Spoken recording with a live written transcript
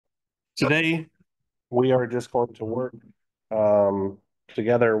Today, we are just going to work um,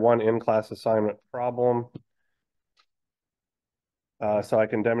 together one in-class assignment problem so I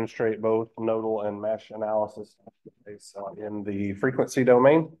can demonstrate both nodal and mesh analysis in the frequency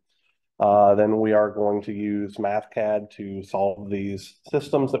domain. Then we are going to use MathCAD to solve these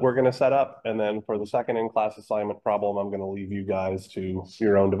systems that we're going to set up. And then for the second in-class assignment problem, I'm going to leave you guys to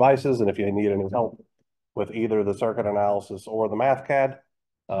your own devices. And if you need any help with either the circuit analysis or the MathCAD,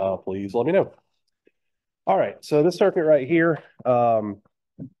 please let me know. All right, so this circuit right here,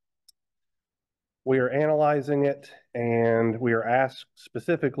 we are analyzing it and we are asked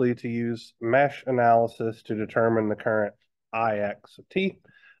specifically to use mesh analysis to determine the current Ix of t.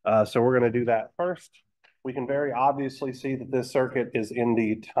 So we're going to do that first. We can very obviously see that this circuit is in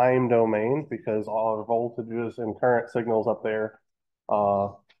the time domain because all our voltages and current signals up there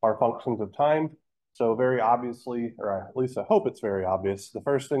are functions of time. So very obviously, or at least I hope it's very obvious, the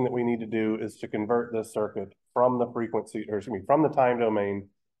first thing that we need to do is to convert this circuit from the frequency, or excuse me, from the time domain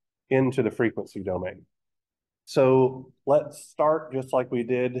into the frequency domain. So let's start just like we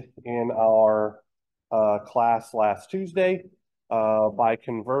did in our class last Tuesday by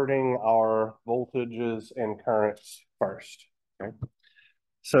converting our voltages and currents first. Okay.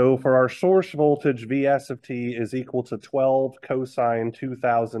 So for our source voltage, Vs of t is equal to 12 cosine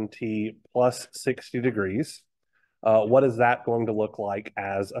 2000 t plus 60 degrees. What is that going to look like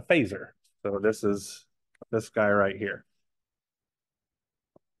as a phasor? So this is this guy right here.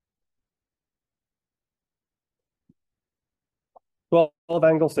 12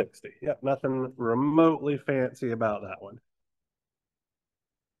 angle 60. Yep, nothing remotely fancy about that one.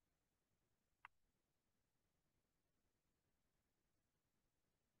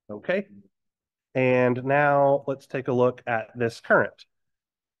 Okay. And now let's take a look at this current.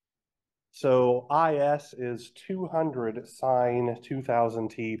 So IS is 200 sine 2000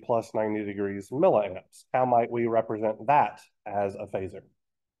 t plus 90 degrees milliamps. How might we represent that as a phasor?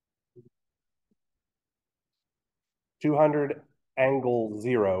 200 angle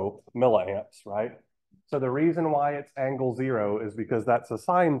 0 milliamps, right? So the reason why it's angle 0 is because that's a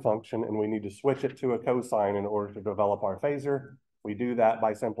sine function and we need to switch it to a cosine in order to develop our phasor. We do that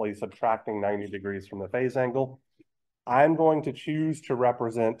by simply subtracting 90 degrees from the phase angle. I'm going to choose to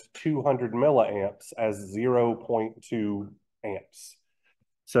represent 200 milliamps as 0.2 amps.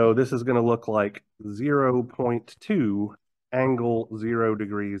 So this is going to look like 0.2 angle 0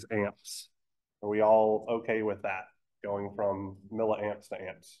 degrees amps. Are we all okay with that? Going from milliamps to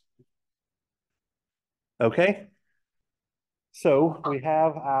amps. Okay. So we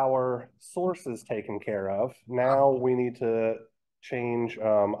have our sources taken care of. Now we need to change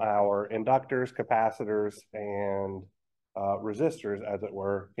our inductors, capacitors, and resistors, as it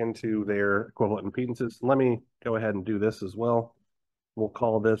were, into their equivalent impedances. Let me go ahead and do this as well. We'll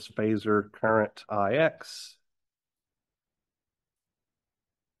call this phasor current Ix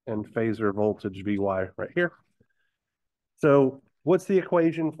and phasor voltage Vy right here. So what's the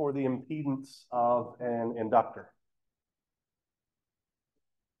equation for the impedance of an inductor?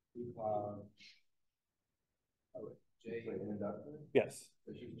 J an inductor? Yes.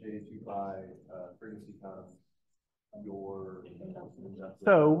 It's just J 2 by frequency times your inductor.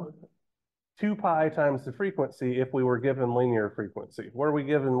 So 2 pi times the frequency if we were given linear frequency. What are we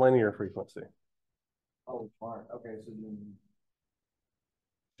given linear frequency? Oh, smart. Okay, so then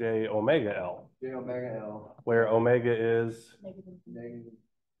J omega L. J omega L. Where omega is? Negative.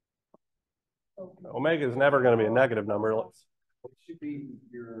 Omega is never going to be a negative number. It should be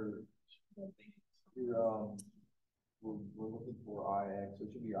your we're looking for Ix, so it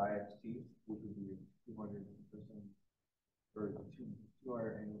should be Ixt, which would be 200% or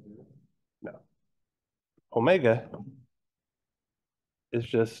 200 angle 0. No. Omega is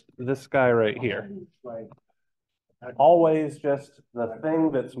just this guy right here. Right. Always just the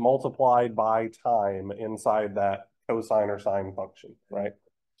thing that's multiplied by time inside that cosine or sine function, right?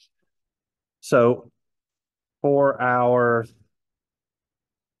 So for our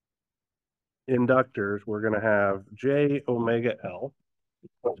inductors, we're going to have J omega L.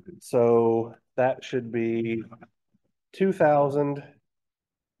 So that should be 2000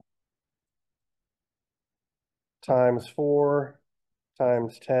 times 4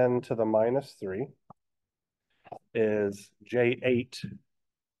 times 10 to the minus 3 is J8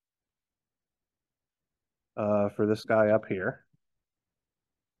 for this guy up here.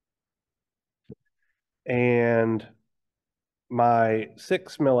 And my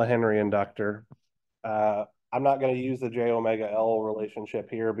 6 millihenry inductor, I'm not going to use the J omega L relationship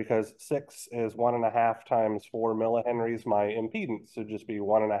here because 6 is 1.5 times 4 millihenries. My impedance should just be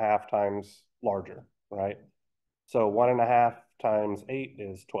 1.5 times larger, right? So 1.5 times 8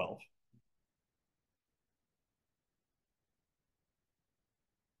 is 12.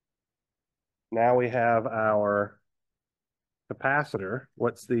 Now we have our capacitor.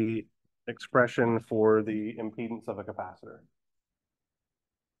 What's the expression for the impedance of a capacitor?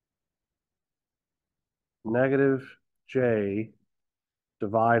 Negative J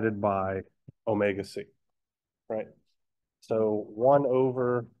divided by omega C, right? So 1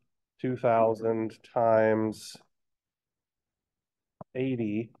 over 2,000 times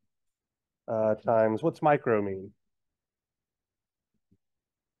 80 times, what's micro mean?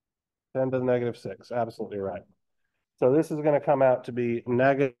 10 to the negative 6, absolutely right. So this is going to come out to be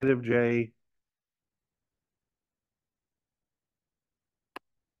negative J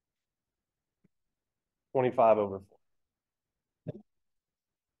 (25 over 4).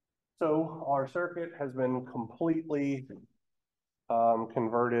 So our circuit has been completely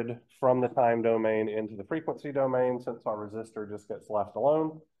converted from the time domain into the frequency domain since our resistor just gets left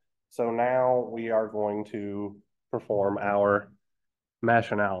alone. So now we are going to perform our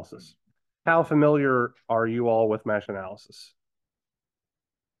mesh analysis. How familiar are you all with mesh analysis?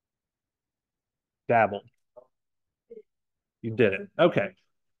 Dabbled. You did it. Okay.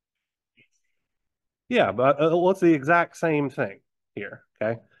 Yeah, but it's the exact same thing here,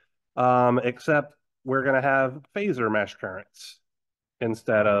 okay? Except we're going to have phasor mesh currents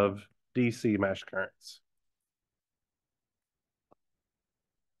instead of DC mesh currents.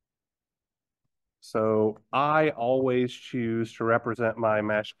 So I always choose to represent my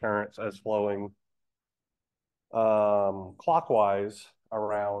mesh currents as flowing clockwise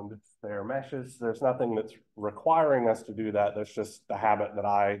around their meshes. There's nothing that's requiring us to do that. That's just the habit that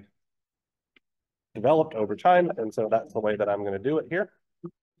I developed over time. And so that's the way that I'm going to do it here.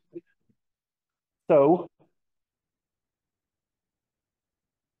 So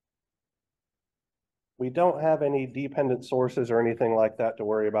we don't have any dependent sources or anything like that to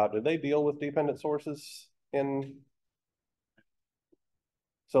worry about. Do they deal with dependent sources in?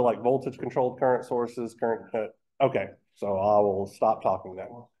 So like voltage controlled current sources, current, okay. So I will stop talking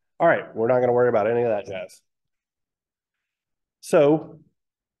now. All right, we're not going to worry about any of that jazz. So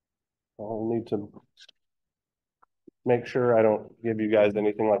I'll need to make sure I don't give you guys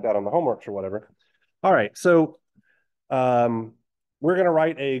anything like that on the homeworks or whatever. All right, so we're going to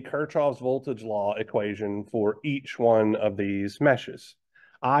write a Kirchhoff's voltage law equation for each one of these meshes.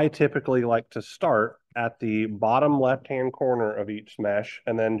 I typically like to start at the bottom left-hand corner of each mesh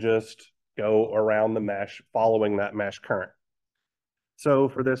and then just go around the mesh following that mesh current. So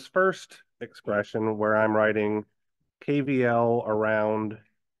for this first expression where I'm writing KVL around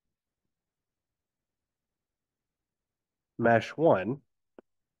mesh 1,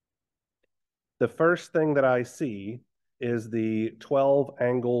 the first thing that I see is the 12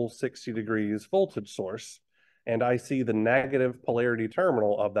 angle 60 degrees voltage source. And I see the negative polarity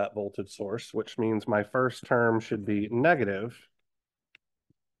terminal of that voltage source, which means my first term should be negative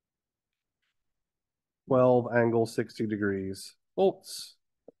 12 angle 60 degrees volts.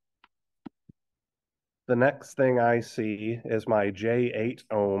 The next thing I see is my J8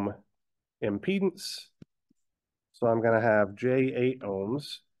 ohm impedance. So I'm going to have J8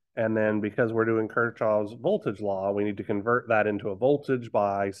 ohms. And then because we're doing Kirchhoff's voltage law, we need to convert that into a voltage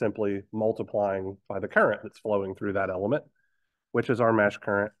by simply multiplying by the current that's flowing through that element, which is our mesh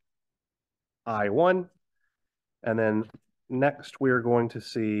current I1. And then next we're going to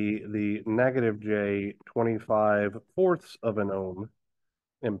see the negative J 25/4 of an ohm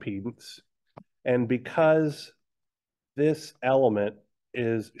impedance. And because this element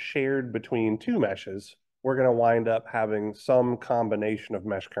is shared between two meshes, we're going to wind up having some combination of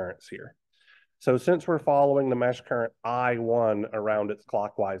mesh currents here. So since we're following the mesh current I1 around its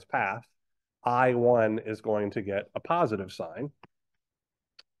clockwise path, I1 is going to get a positive sign.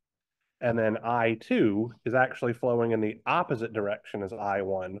 And then I2 is actually flowing in the opposite direction as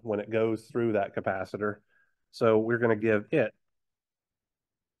I1 when it goes through that capacitor. So we're going to give it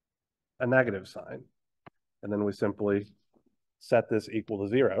a negative sign. And then we simply set this equal to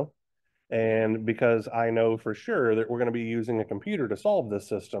 0. And because I know for sure that we're going to be using a computer to solve this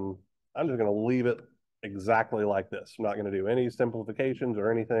system, I'm just going to leave it exactly like this. I'm not going to do any simplifications or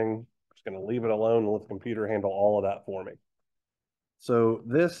anything. I'm just going to leave it alone and let the computer handle all of that for me. So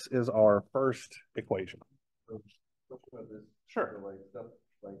this is our first equation. Sure. Like stuff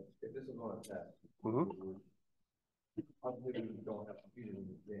like if this is on a test, obviously you don't have computers in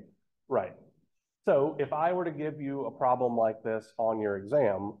the game. Right. So if I were to give you a problem like this on your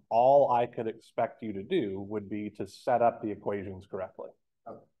exam, all I could expect you to do would be to set up the equations correctly,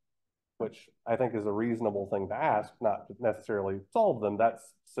 which I think is a reasonable thing to ask, not to necessarily solve them.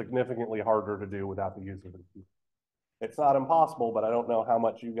 That's significantly harder to do without the use of a computer. It's not impossible, but I don't know how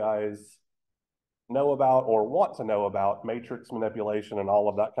much you guys know about or want to know about matrix manipulation and all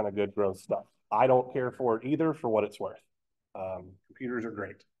of that kind of good growth stuff. I don't care for it either for what it's worth. Computers are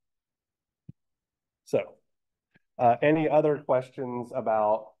great. So, any other questions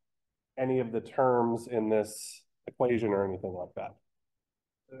about any of the terms in this equation or anything like that?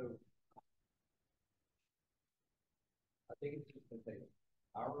 So I think it's just the thing.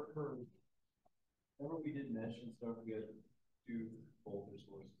 I remember we did mesh and stuff, we had two voltage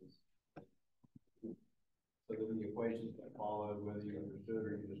sources. So then the equations that followed, whether you understood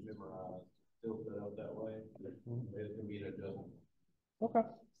or you just memorized, still set up that way. It can be an adjustment. Okay.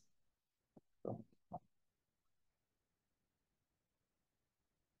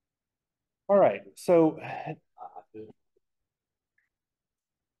 All right. So,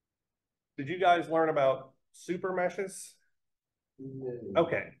 did you guys learn about super meshes?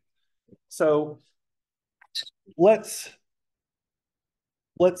 Okay. So let's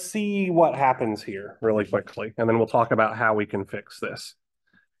see what happens here really quickly, and then we'll talk about how we can fix this.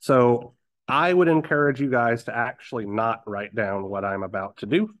 So I would encourage you guys to actually not write down what I'm about to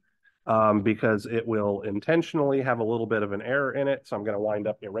do, because it will intentionally have a little bit of an error in it. So I'm going to wind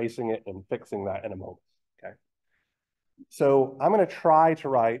up erasing it and fixing that in a moment. Okay. So I'm going to try to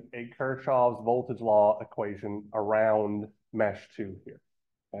write a Kirchhoff's voltage law equation around mesh 2 here.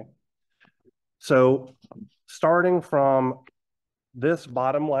 Okay. So starting from this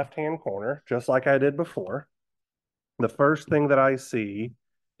bottom left-hand corner, just like I did before, the first thing that I see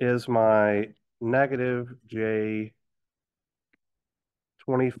is my negative J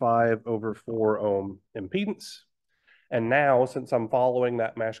 25 over 4 ohm impedance. And now, since I'm following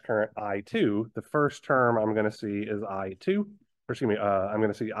that mesh current I2, the first term I'm going to see is I2, or excuse me, I'm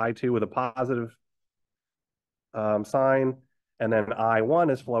going to see I2 with a positive sign, and then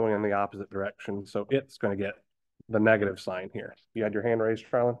I1 is flowing in the opposite direction, so it's going to get the negative sign here. You had your hand raised,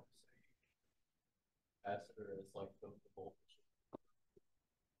 Charlene? Capacitor is like the voltage.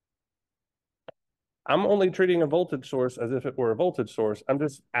 I'm only treating a voltage source as if it were a voltage source. I'm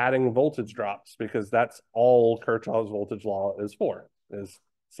just adding voltage drops because that's all Kirchhoff's voltage law is for, is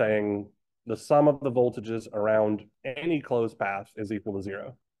saying the sum of the voltages around any closed path is equal to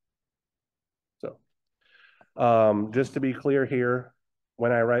 0. So just to be clear here,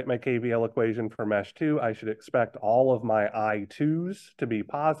 when I write my KVL equation for mesh 2, I should expect all of my I2s to be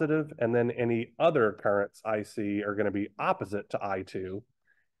positive, and then any other currents I see are going to be opposite to I2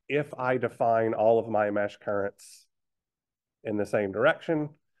 if I define all of my mesh currents in the same direction.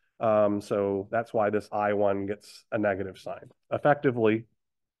 So that's why this I1 gets a negative sign. Effectively,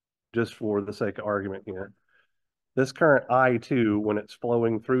 just for the sake of argument here, this current I2, when it's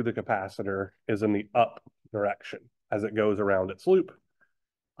flowing through the capacitor, is in the up direction as it goes around its loop.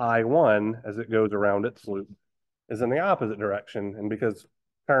 I1, as it goes around its loop, is in the opposite direction. And because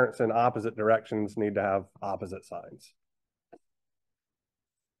currents in opposite directions need to have opposite signs.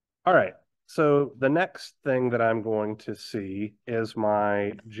 All right. So the next thing that I'm going to see is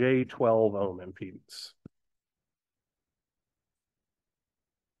my J12 ohm impedance.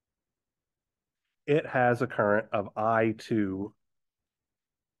 It has a current of I2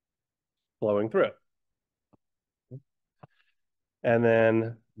 flowing through it. And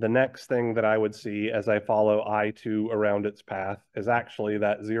then the next thing that I would see as I follow I2 around its path is actually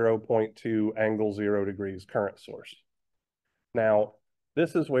that 0.2 angle 0 degrees current source. Now,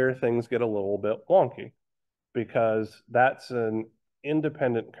 this is where things get a little bit wonky because that's an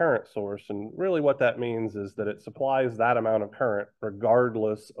independent current source. And really what that means is that it supplies that amount of current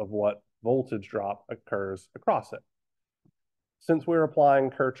regardless of what voltage drop occurs across it. Since we're applying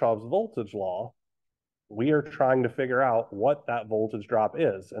Kirchhoff's voltage law, we are trying to figure out what that voltage drop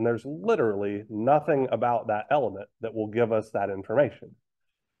is. And there's literally nothing about that element that will give us that information.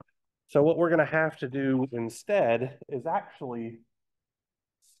 So what we're going to have to do instead is actually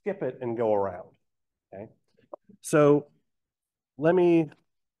skip it and go around. Okay. So let me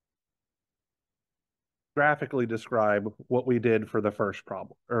graphically describe what we did for the first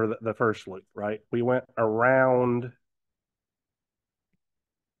problem, or the first loop, right? We went around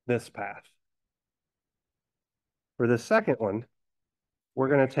this path. For the second one, we're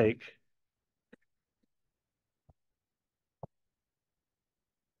going to take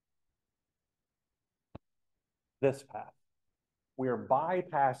this path. We are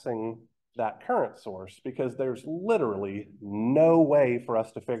bypassing that current source because there's literally no way for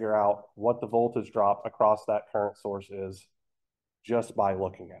us to figure out what the voltage drop across that current source is just by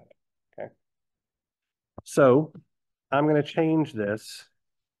looking at it, okay? So I'm going to change this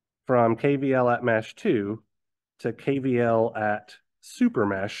from KVL at mesh 2 to KVL at super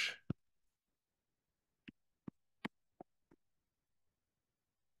mesh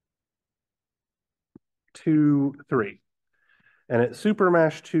 2, 3. And it's super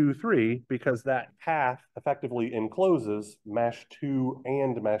mesh 2, 3 because that path effectively encloses mesh 2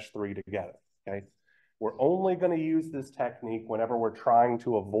 and mesh 3 together, okay? We're only going to use this technique whenever we're trying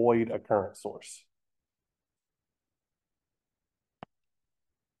to avoid a current source.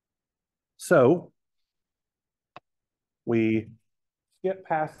 So we skip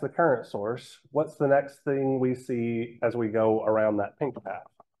past the current source. What's the next thing we see as we go around that pink path?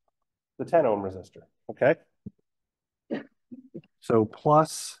 The 10 ohm resistor, okay? So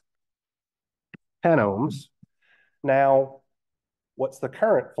plus 10 ohms. Now, what's the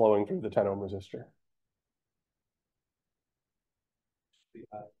current flowing through the 10 ohm resistor?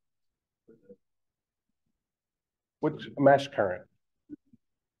 Which mesh current?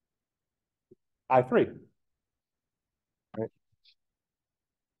 I3. Right?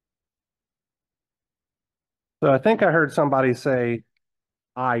 So I think I heard somebody say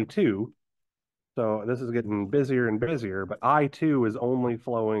I2. So this is getting busier and busier, but I2 is only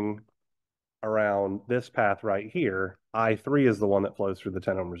flowing around this path right here. I3 is the one that flows through the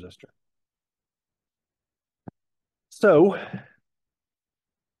 10 ohm resistor. So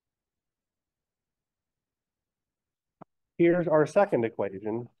here's our second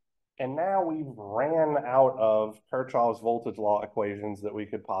equation. And now we've ran out of Kirchhoff's voltage law equations that we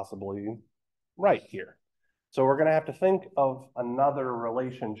could possibly write here. So we're going to have to think of another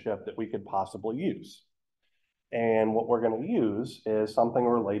relationship that we could possibly use. And what we're going to use is something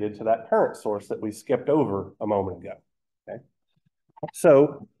related to that current source that we skipped over a moment ago. Okay.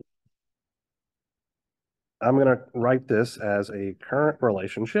 So I'm going to write this as a current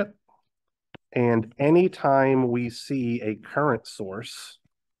relationship. And anytime we see a current source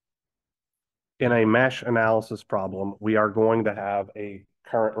in a mesh analysis problem, we are going to have a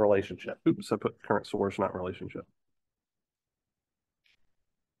current relationship. Oops, I put current source, not relationship.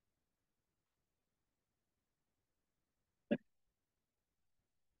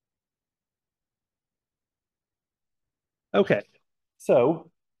 Okay, so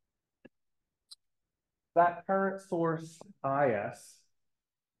that current source IS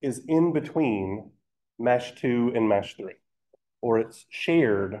is in between mesh 2 and mesh 3, or it's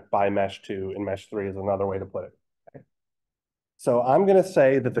shared by mesh 2 and mesh 3 is another way to put it. Okay. So I'm going to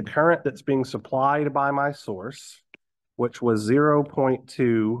say that the current that's being supplied by my source, which was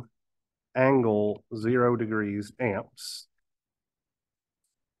 0.2 angle 0 degrees amps,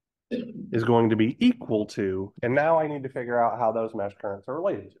 is going to be equal to, and now I need to figure out how those mesh currents are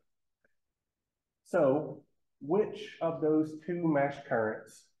related to. So which of those two mesh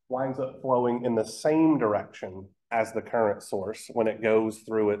currents winds up flowing in the same direction as the current source when it goes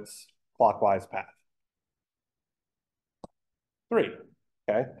through its clockwise path? 3,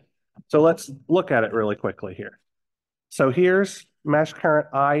 okay? So let's look at it really quickly here. So here's mesh current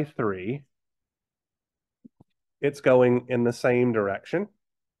I3. It's going in the same direction.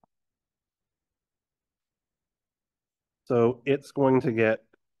 So it's going to get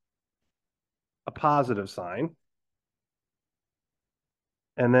a positive sign.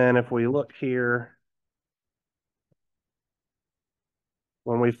 And then if we look here,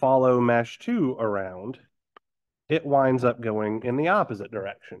 when we follow mesh 2 around, it winds up going in the opposite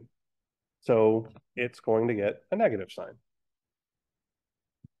direction. So it's going to get a negative sign.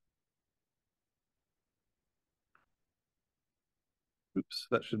 Oops,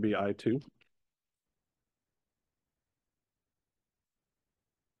 that should be I2.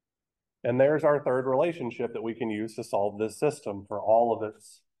 And there's our third relationship that we can use to solve this system for all of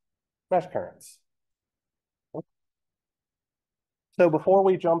its mesh currents. So before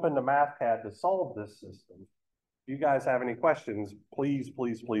we jump into MathCAD to solve this system, if you guys have any questions, please,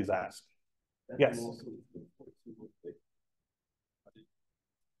 please, please ask. Yes.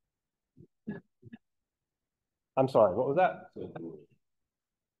 I'm sorry, what was that?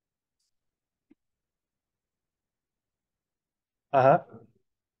 Uh-huh.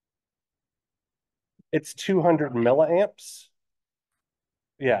 It's 200 milliamps.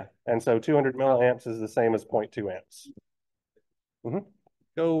 Yeah, and so 200 milliamps is the same as 0.2 amps.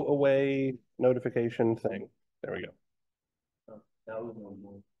 Go away notification thing. There we go.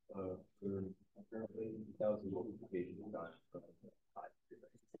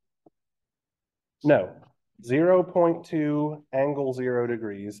 No, 0.2 angle 0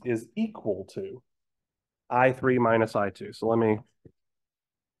 degrees is equal to I3 minus I2. So let me,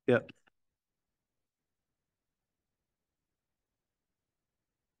 yep.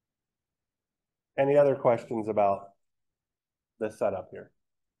 Any other questions about this setup here?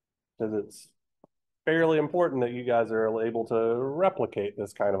 Because it's fairly important that you guys are able to replicate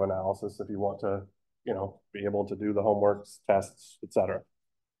this kind of analysis if you want to, you know, be able to do the homeworks, tests, etc.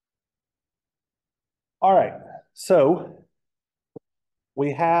 All right, so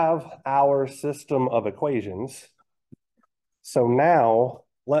we have our system of equations. So now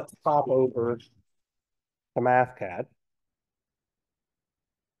let's pop over to MathCAD.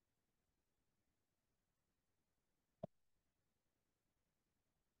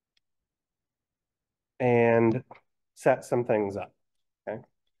 And set some things up, okay?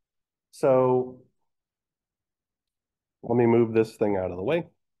 So let me move this thing out of the way.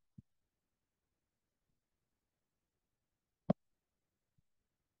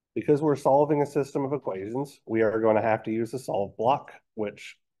 Because we're solving a system of equations, we are going to have to use the solve block,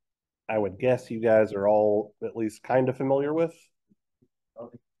 which I would guess you guys are all at least kind of familiar with.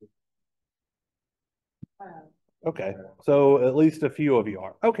 Okay, so at least a few of you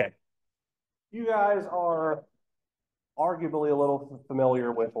are. Okay. You guys are arguably a little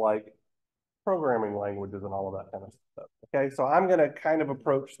familiar with like programming languages and all of that kind of stuff. Okay, so I'm going to kind of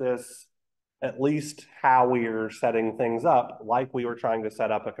approach this at least how we are setting things up like we were trying to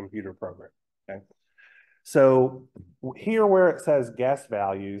set up a computer program. Okay, so here where it says guess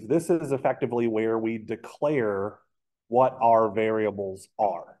values, this is effectively where we declare what our variables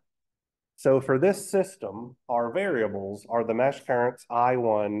are. So for this system, our variables are the mesh currents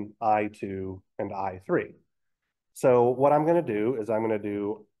I1, I2, and I3. So what I'm going to do is I'm going to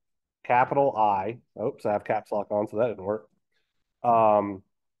do capital I. Oops, I have caps lock on, so that didn't work.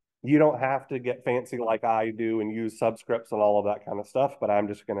 You don't have to get fancy like I do and use subscripts and all of that kind of stuff, but I'm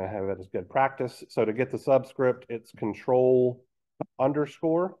just going to have it as good practice. So to get the subscript, it's control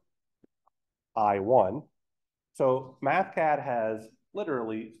underscore I1. So MathCAD has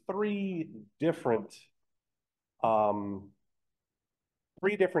literally um,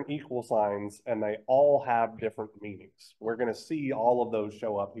 three different equal signs, and they all have different meanings. We're going to see all of those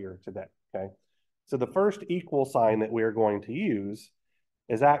show up here today, okay? So the first equal sign that we're going to use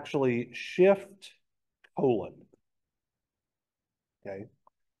is actually shift colon, okay?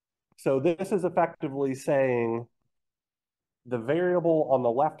 So this is effectively saying the variable on the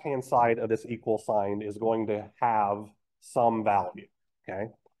left-hand side of this equal sign is going to have some value, okay?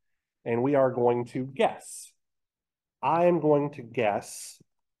 And we are going to guess. I am going to guess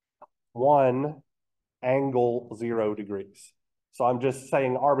 1 angle 0 degrees. So I'm just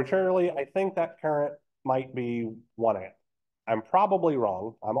saying arbitrarily, I think that current might be 1 amp. I'm probably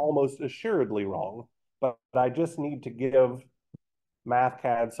wrong. I'm almost assuredly wrong, but I just need to give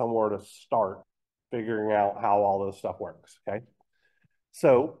MathCAD somewhere to start figuring out how all this stuff works, okay?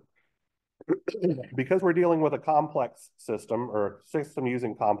 So because we're dealing with a complex system or a system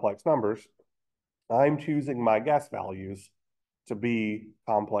using complex numbers, I'm choosing my guess values to be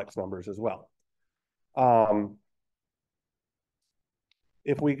complex numbers as well.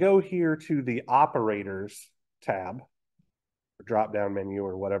 If we go here to the operators tab, or drop down menu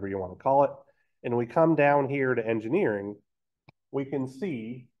or whatever you want to call it, and we come down here to engineering, we can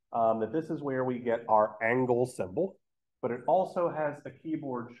see that this is where we get our angle symbol, but it also has a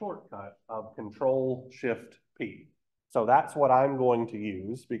keyboard shortcut of Control Shift P. So that's what I'm going to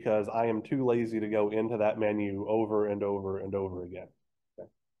use because I am too lazy to go into that menu over and over and over again. Okay.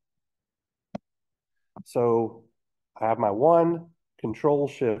 So I have my 1, Control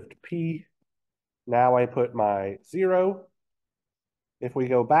Shift P. Now I put my 0. If we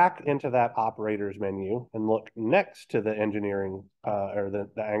go back into that operators menu and look next to the engineering or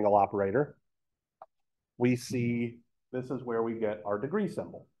the angle operator, we see this is where we get our degree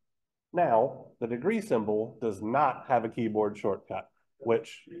symbol. Now, the degree symbol does not have a keyboard shortcut,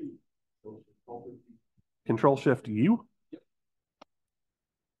 which Control Shift U.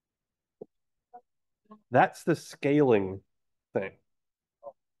 That's the scaling thing.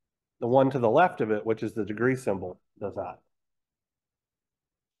 The one to the left of it, which is the degree symbol, does not.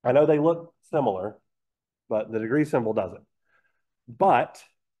 I know they look similar, but the degree symbol doesn't. But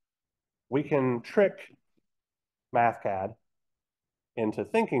we can trick MathCAD into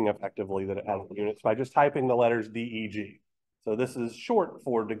thinking effectively that it has units by just typing the letters DEG. So this is short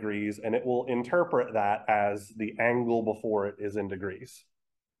for degrees, and it will interpret that as the angle before it is in degrees.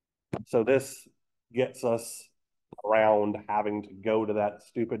 So this gets us around having to go to that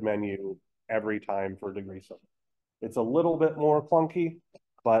stupid menu every time for degree symbol. It's a little bit more clunky,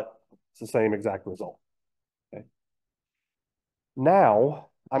 but it's the same exact result. Okay.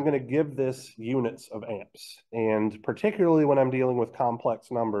 Now, I'm going to give this units of amps. And particularly when I'm dealing with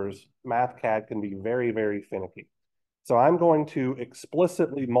complex numbers, MathCAD can be very, very finicky. So I'm going to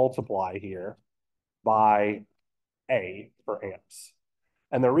explicitly multiply here by A for amps.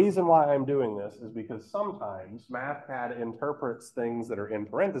 And the reason why I'm doing this is because sometimes MathCAD interprets things that are in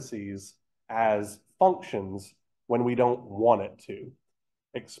parentheses as functions when we don't want it to.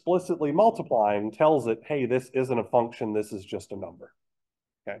 Explicitly multiplying tells it, hey, this isn't a function, this is just a number.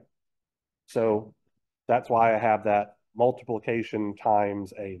 Okay. So that's why I have that multiplication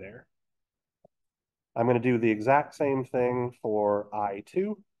times A there. I'm going to do the exact same thing for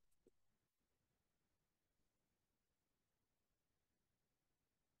I2.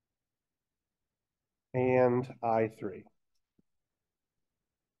 And I3.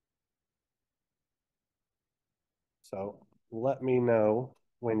 So let me know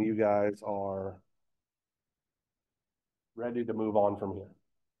when you guys are ready to move on from here.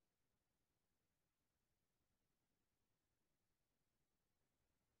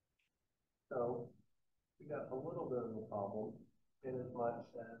 So we got a little bit of a problem in as much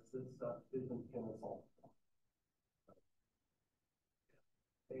as this stuff isn't in the salt.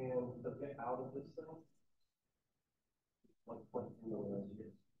 And to get out of this thing,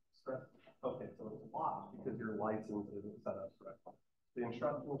 stress. Okay, so it's blocked because your license isn't set up correctly. The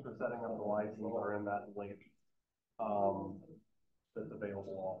instructions for setting up the license are in that link that's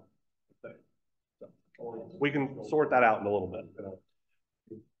available on the thing. So we can sort that out in a little bit.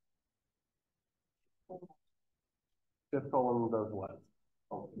 Shift colon does what?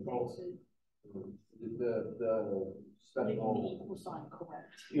 The special equal sign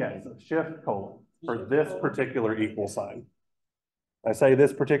correct. Yes, shift colon for this particular equal sign. I say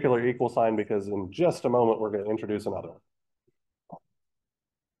this particular equal sign because in just a moment we're going to introduce another one.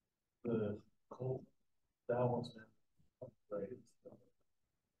 the cold, that one's been upgraded.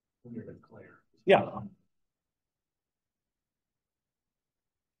 When you're declared. Yeah.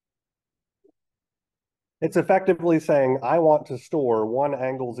 It's effectively saying I want to store one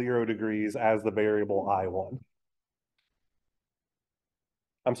angle 0 degrees as the variable I1.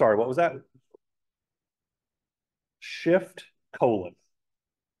 I'm sorry, what was that? Shift colon.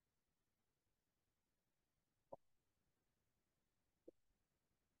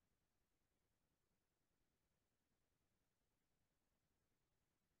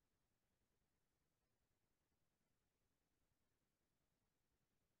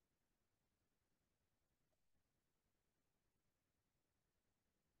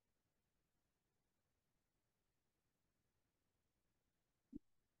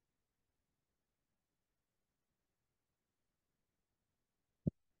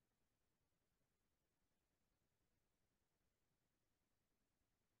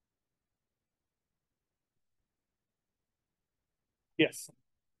 Yes.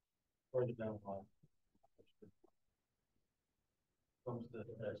 Or the down line. Comes to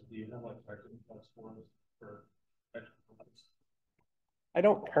do you have like practical forms for extra points? I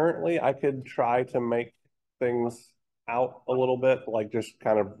don't currently. I could try to make things out a little bit, like just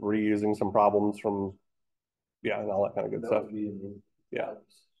kind of reusing some problems from, yeah, and all that kind of good stuff. Yeah.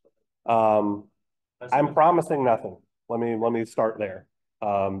 I'm promising nothing. Let me start there.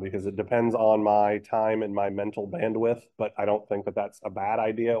 Because it depends on my time and my mental bandwidth, but I don't think that that's a bad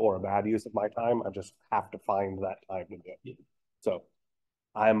idea or a bad use of my time. I just have to find that time to do it. So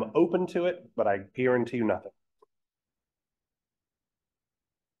I'm open to it, but I guarantee you nothing.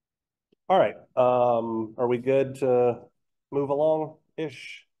 All right. Are we good to move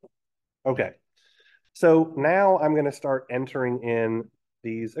along-ish? Okay. So now I'm going to start entering in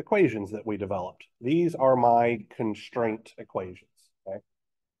these equations that we developed. These are my constraint equations. Okay.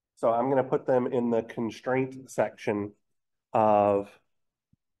 So I'm going to put them in the constraint section of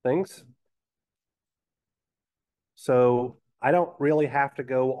things. So I don't really have to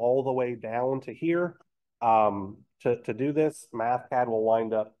go all the way down to here. To do this, MathCAD will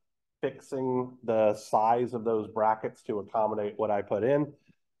wind up fixing the size of those brackets to accommodate what I put in.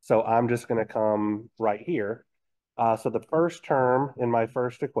 So I'm just going to come right here. So the first term in my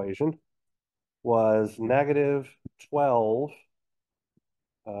first equation was negative 12.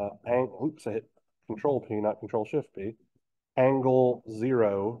 Oops, I hit Control P, not Control Shift P. Angle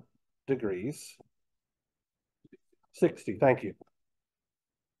 0 degrees. 60, thank you.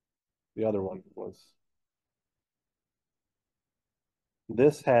 The other one was.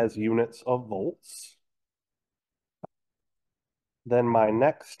 This has units of volts. Then my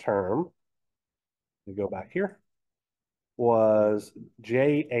next term, we go back here, was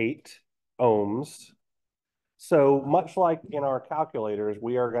J8 ohms. So much like in our calculators,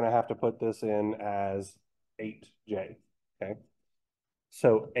 we are going to have to put this in as 8J, okay?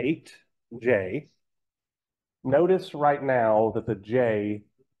 So 8J. Notice right now that the J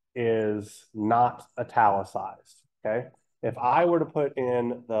is not italicized, okay? If I were to put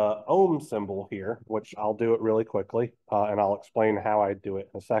in the ohm symbol here, which I'll do it really quickly, and I'll explain how I do it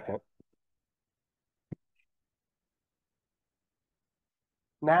in a second.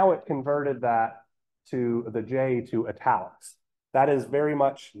 Now it converted that to the J to italics. That is very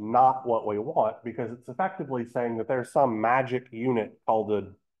much not what we want because it's effectively saying that there's some magic unit called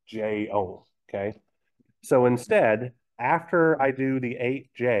a J ohm, okay? So instead, after I do the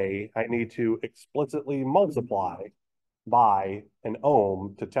 8J, I need to explicitly multiply by an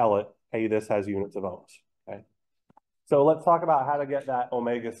ohm to tell it, hey, this has units of ohms, okay? So let's talk about how to get that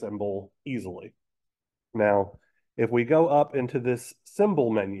omega symbol easily. Now, if we go up into this symbol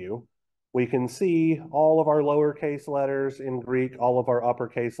menu, we can see all of our lowercase letters in Greek, all of our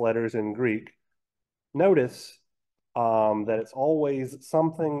uppercase letters in Greek. Notice that it's always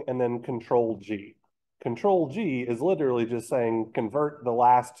something and then Control G. Control G is literally just saying convert the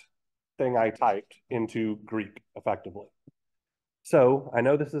last thing I typed into Greek effectively. So I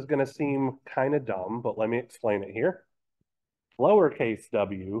know this is going to seem kind of dumb, but let me explain it here. Lowercase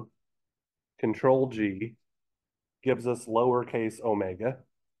w, Control G, gives us lowercase omega.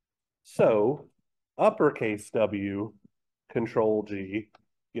 So uppercase W, Control G,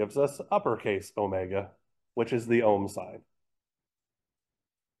 gives us uppercase omega, which is the ohm sign.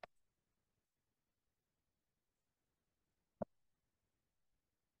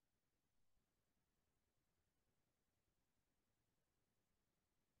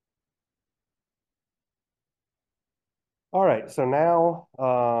 All right, so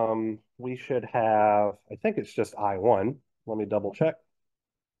now we should have, I think it's just I1. Let me double check.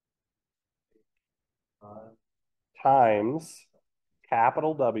 Times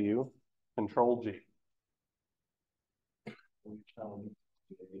capital W, Control G.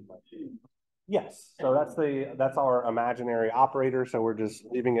 Yes, so that's our imaginary operator. So we're just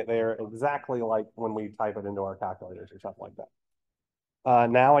leaving it there exactly like when we type it into our calculators or something like that.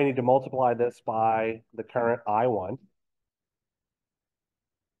 Now I need to multiply this by the current I1.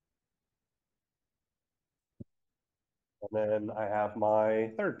 And then I have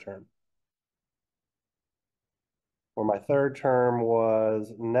my third term, where my third term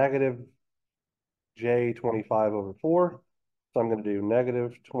was negative J25 over 4. So I'm going to do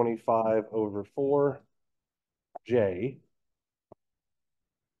negative 25 over 4 J.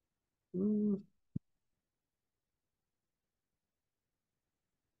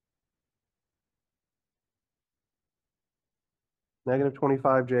 Negative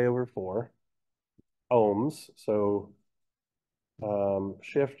 25 J over 4 ohms. So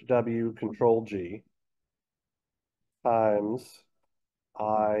Shift W, Control G times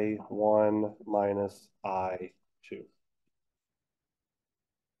I1 minus I2.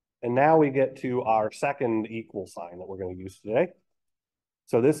 And now we get to our second equal sign that we're going to use today.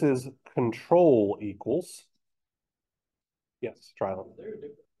 So this is control equals. Yes, try them. Is there a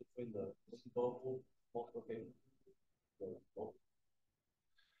difference between the multiplication?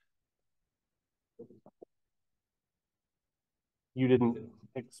 You didn't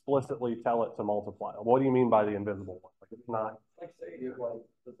explicitly tell it to multiply. What do you mean by the invisible one? Like it's not. Like say you like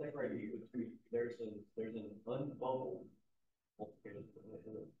the thing right here. There's an unbubbled multiplication.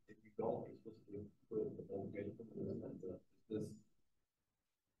 If you don't explicitly put the multiplication this.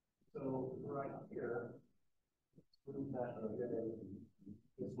 So right here, prove that is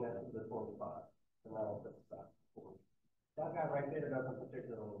net to the 25, and that'll fix that. That guy right there doesn't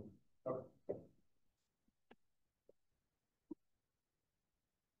particularly. Okay.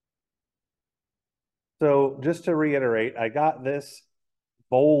 So just to reiterate, I got this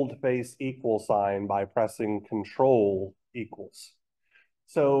boldface equal sign by pressing Control equals.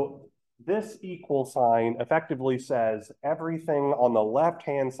 So this equal sign effectively says everything on the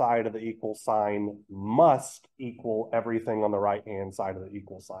left-hand side of the equal sign must equal everything on the right-hand side of the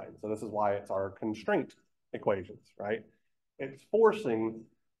equal sign. So this is why it's our constraint equations, right? It's forcing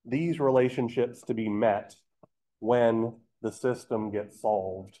these relationships to be met when the system gets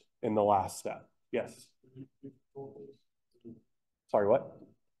solved in the last step. Yes. Sorry, what?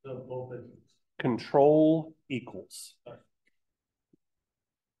 Control equals.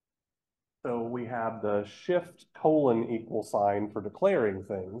 So we have the shift colon equal sign for declaring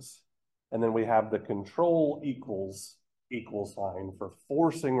things, and then we have the control equals equal sign for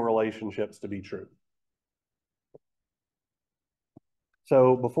forcing relationships to be true.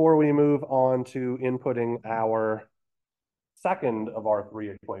 So before we move on to inputting our second of our three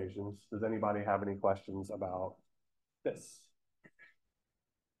equations, does anybody have any questions about this?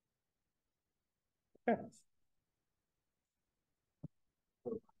 Okay.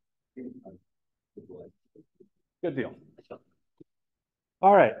 Good deal.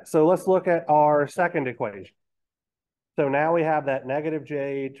 All right, so let's look at our second equation. So now we have that negative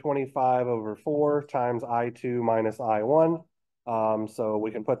J25 over 4 times I2 minus I1. So we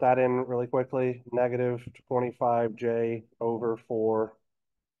can put that in really quickly. Negative 25J over 4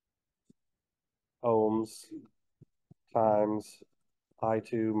 ohms times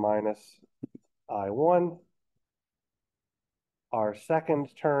I2 minus I1. Our second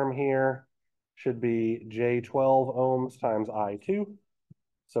term here should be J12 ohms times I2.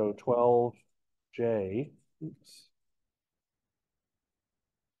 So 12J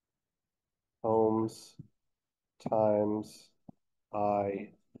ohms times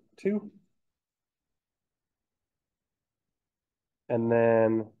I2. And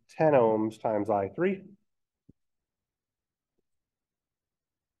then 10 ohms times I3.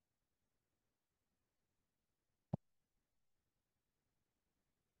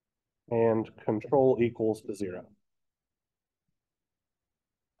 And control equals to 0.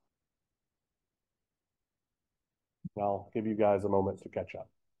 I'll give you guys a moment to catch up.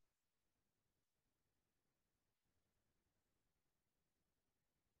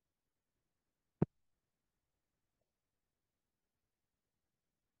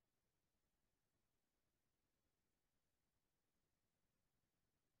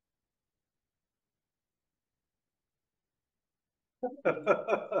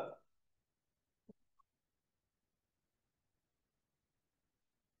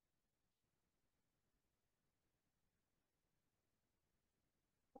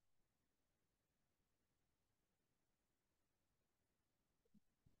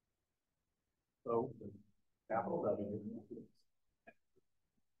 So, capital W.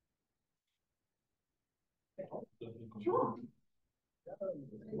 Sure.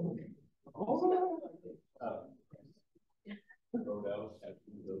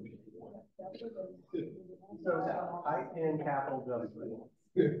 So type in capital W.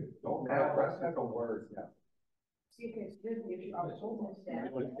 Don't have press control words. Yeah.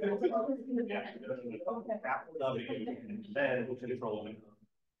 Capital W, then control it.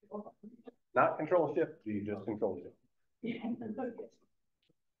 Not control shift G, just control shift.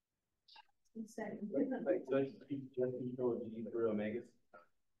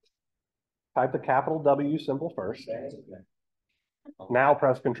 Type the capital W symbol first. Now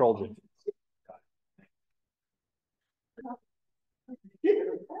press control G.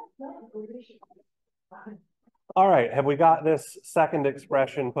 All right, have we got this second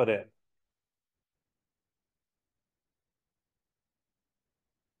expression put in?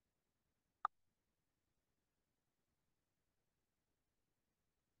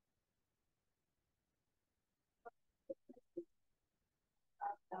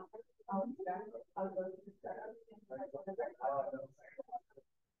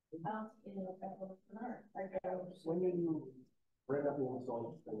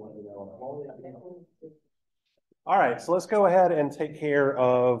 All right, so let's go ahead and take care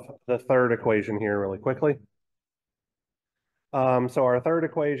of the third equation here really quickly. So our third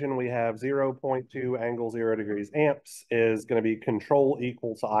equation, we have 0.2 angle 0 degrees amps is going to be control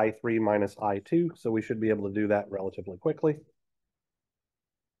equal to I3 minus I2. So we should be able to do that relatively quickly.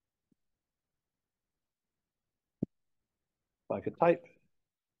 If I could type.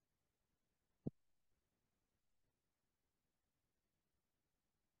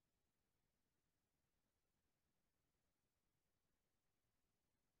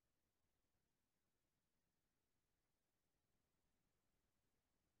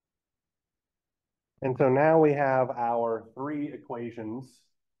 And so now we have our three equations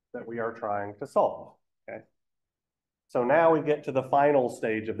that we are trying to solve, okay? So now we get to the final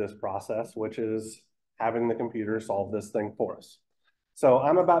stage of this process, which is having the computer solve this thing for us. So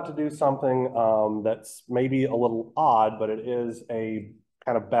I'm about to do something that's maybe a little odd, but it is a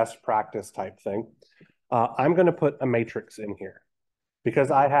kind of best practice type thing. I'm going to put a matrix in here.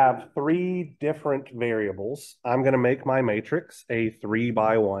 Because I have three different variables, I'm going to make my matrix a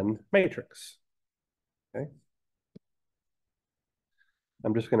 3x1 matrix. Okay.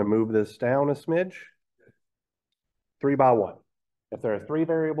 I'm just going to move this down a smidge. 3x1. If there are three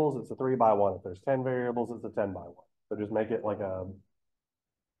variables, it's a 3x1. If there's 10 variables, it's a 10x1. So just make it like a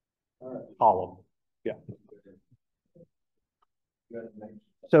column. Yeah.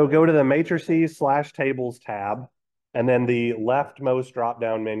 So go to the matrices/tables tab, and then the leftmost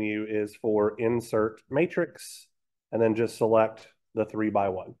drop-down menu is for insert matrix, and then just select the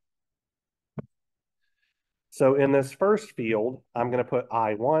 3x1. So in this first field, I'm going to put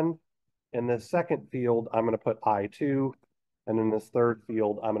I1. In this second field, I'm going to put I2. And in this third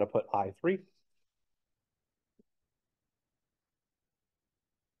field, I'm going to put I3.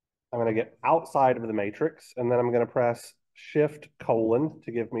 I'm going to get outside of the matrix, and then I'm going to press Shift colon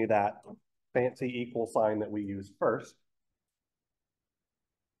to give me that fancy equal sign that we used first.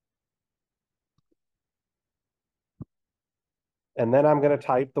 And then I'm going to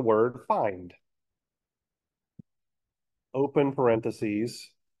type the word find. Open parentheses,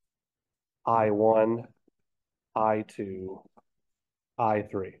 I1 I2,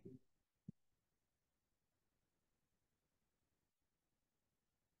 I3.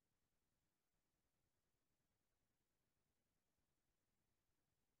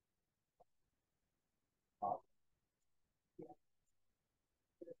 Oh.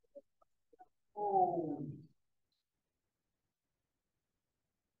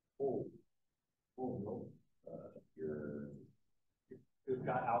 Oh. Oh, no. It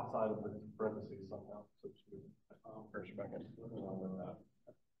got outside of the parentheses somehow. So it's good. First back in.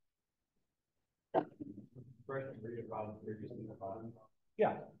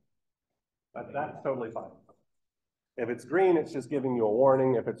 Yeah. That's totally fine. If it's green, it's just giving you a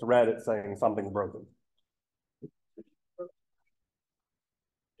warning. If it's red, it's saying something's broken.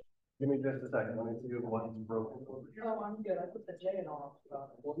 Give me just a second. Let me see what's broken. Oh, I'm good. I put the J in all.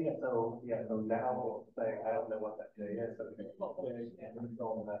 Well, yeah, so now it's saying I don't know what that J is. So install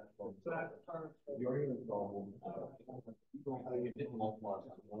that. So that's you already installed. You didn't multiply.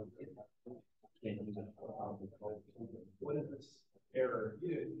 What is this error?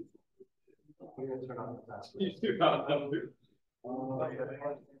 You turn on the password. You do not know.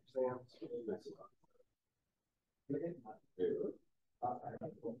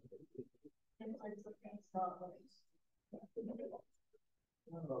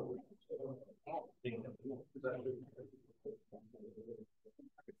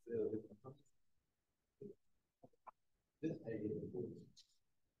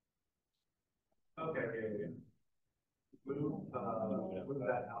 Okay, yeah. Move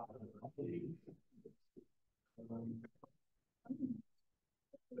that out.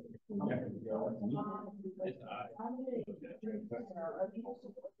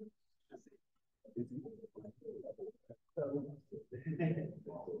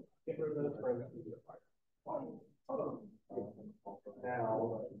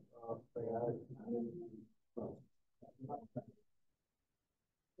 Now,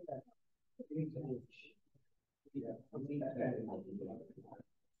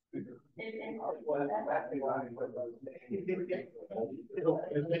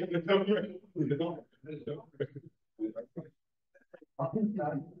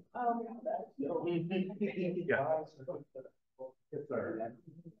 yes, sir.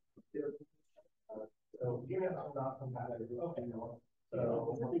 So units are not compatible.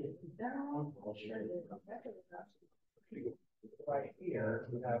 Okay, right here,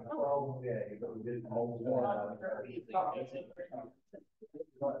 we have 12J, but we didn't multiply.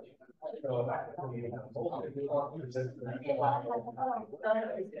 So actually, you have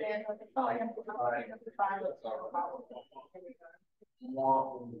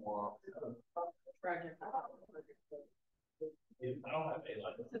I don't have a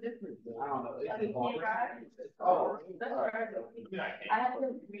What's the difference? I don't know. Oh, that's right. I have to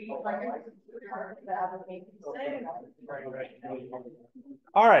read like the application.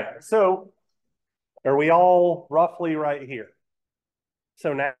 All right, so are we all roughly right here?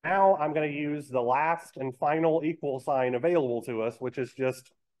 So now I'm going to use the last and final equal sign available to us, which is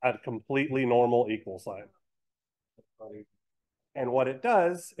just a completely normal equal sign. And what it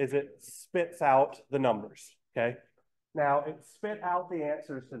does is it spits out the numbers, okay? Now, it spit out the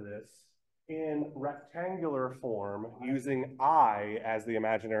answers to this in rectangular form using I as the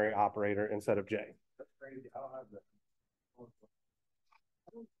imaginary operator instead of J. That's crazy. I don't have that.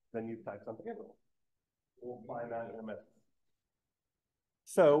 Then you type something in. We'll find that in a minute.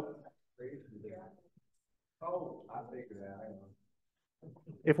 So, Oh, I figured that. I know.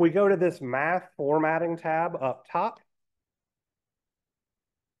 if we go to this math formatting tab up top,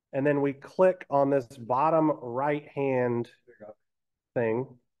 and then we click on this bottom right-hand thing,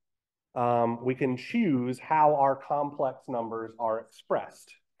 we can choose how our complex numbers are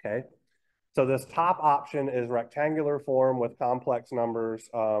expressed, okay? So this top option is rectangular form with complex numbers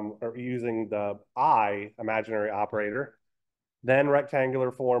or using the I imaginary operator, then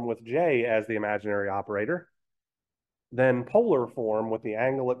rectangular form with J as the imaginary operator, then polar form with the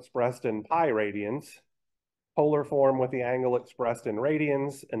angle expressed in pi radians, polar form with the angle expressed in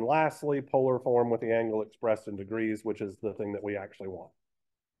radians, and lastly, polar form with the angle expressed in degrees, which is the thing that we actually want.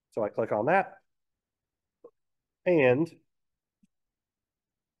 So I click on that, and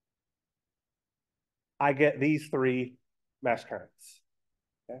I get these three mesh currents.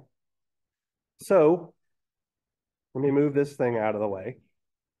 Okay. So let me move this thing out of the way.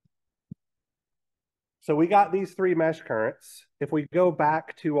 So we got these three mesh currents. If we go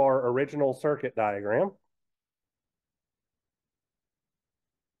back to our original circuit diagram,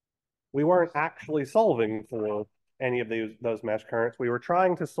 we weren't actually solving for any of those mesh currents. We were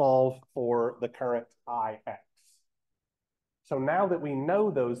trying to solve for the current IX. So now that we know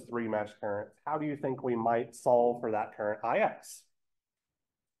those three mesh currents, how do you think we might solve for that current IX?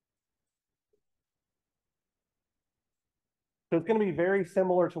 So it's going to be very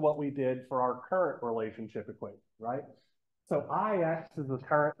similar to what we did for our current relationship equation, right? So IX is the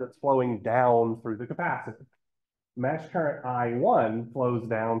current that's flowing down through the capacitor. Mesh current I1 flows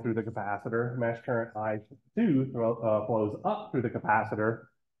down through the capacitor. Mesh current I2 flows up through the capacitor.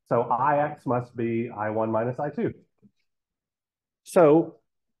 So IX must be I1 minus I2. So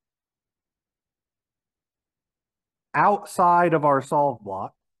outside of our solve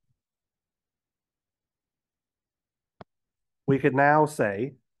block, we could now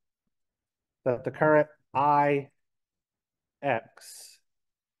say that the current IX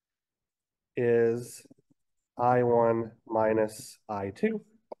is I1 minus I2.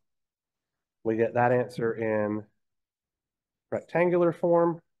 We get that answer in rectangular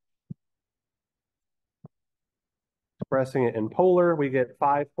form. Expressing it in polar, we get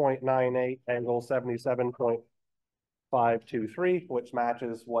 5.98 angle 77.523, which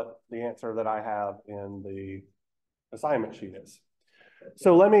matches what the answer that I have in the assignment sheet is.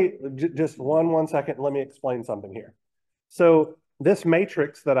 So let me, just one second, let me explain something here. So this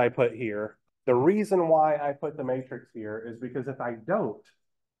matrix that I put here, the reason why I put the matrix here is because if I don't,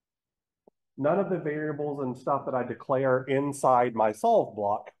 none of the variables and stuff that I declare inside my solve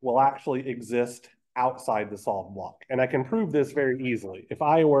block will actually exist outside the solve block. And I can prove this very easily. If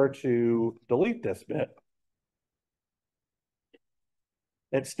I were to delete this bit,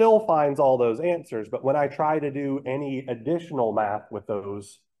 it still finds all those answers, but when I try to do any additional math with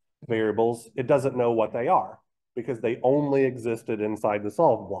those variables, it doesn't know what they are because they only existed inside the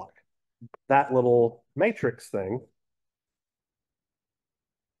solve block. That little matrix thing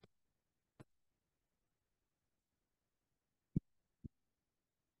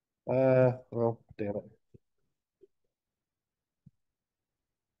well, damn it.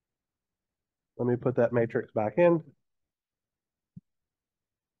 Let me put that matrix back in.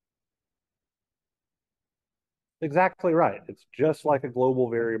 Exactly right. It's just like a global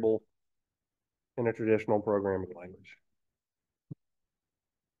variable in a traditional programming language.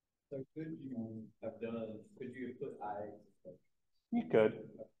 So could you have put I? You could.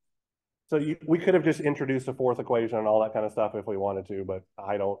 So we could have just introduced a fourth equation and all that kind of stuff if we wanted to, but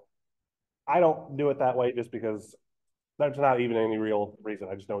I don't do it that way just because there's not even any real reason.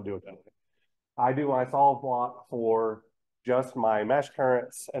 I just don't do it that way. I do my solve block for just my mesh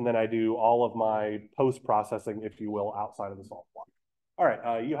currents, and then I do all of my post-processing, if you will, outside of the solve block. All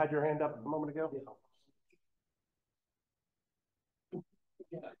right, you had your hand up a moment ago?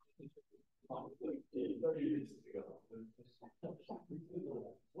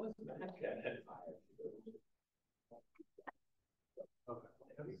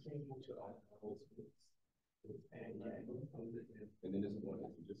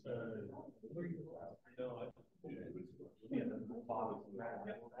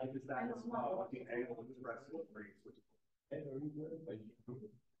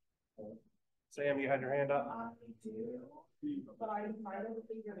 Sam, you had your hand up? I do, but I might have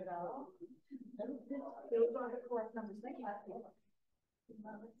figured it out. Those are the correct numbers. Thank you.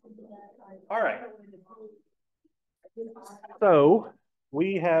 All right. So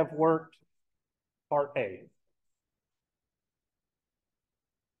we have worked part A.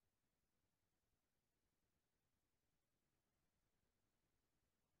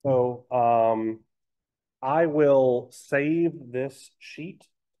 So I will save this sheet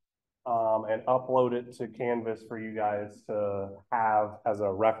and upload it to Canvas for you guys to have as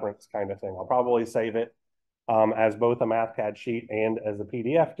a reference kind of thing. I'll probably save it as both a MathCAD sheet and as a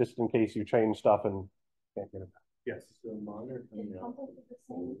PDF, just in case you change stuff and can't get it back. Yes.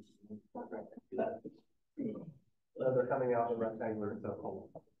 They're coming out in rectangular. So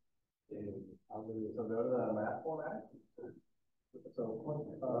go to the math format. So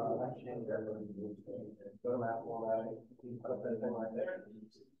go to math format, put that thing right there.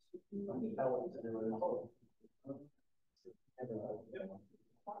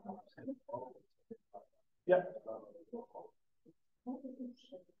 Yep.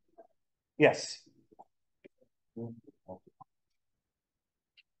 Yes.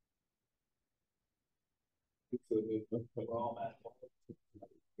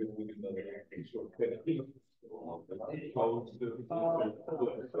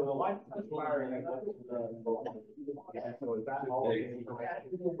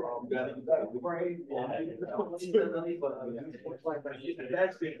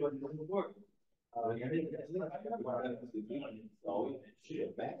 No,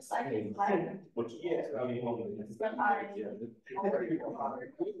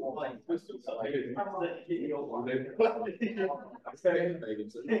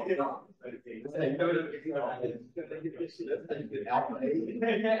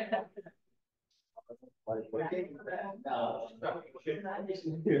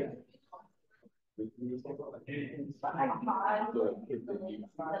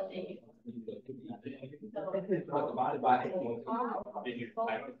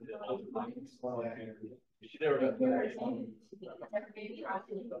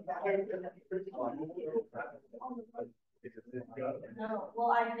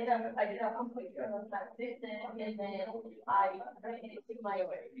 well, I did a complete and then I ran into my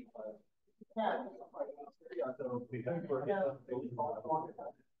way. No.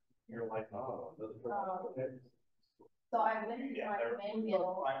 You're like, oh. So I went into my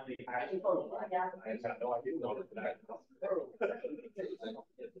manual. I got no idea what it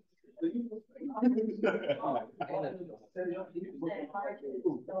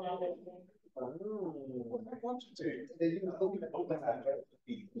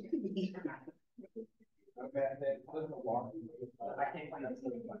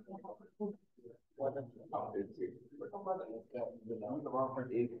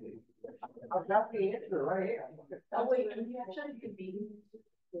I've got the answer right here. Oh, wait, you actually could be.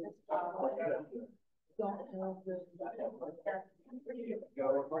 Don't know the.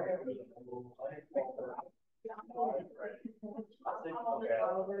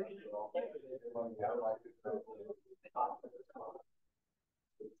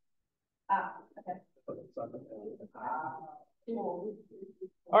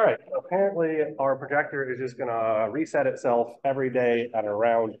 All right, apparently our projector is just gonna reset itself every day at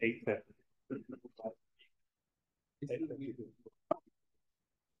around 8:50.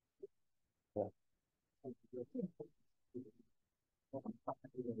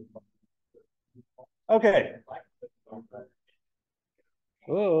 Okay.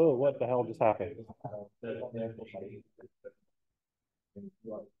 Oh, what the hell just happened?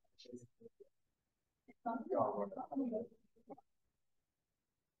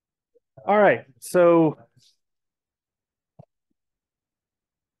 All right, so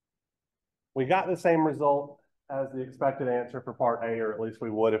we got the same result as the expected answer for part A, or at least we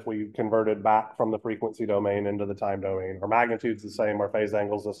would if we converted back from the frequency domain into the time domain. Our magnitude's the same, our phase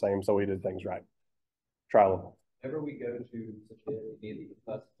angle's the same, so we did things right. Try them. Whenever we go to submit any of the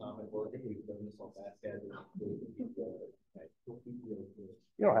custom working, we've done this on that schedule.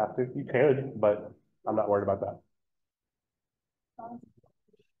 You don't have to, you could, but I'm not worried about that.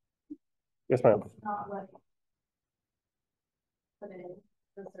 Yes, ma'am. Not what. Put in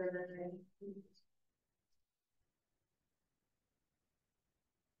the server.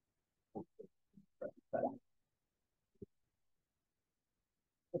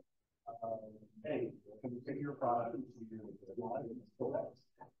 Hey, can you take your product?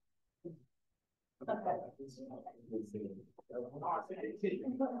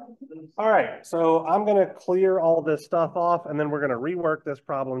 All right, so I'm going to clear all this stuff off, and then we're going to rework this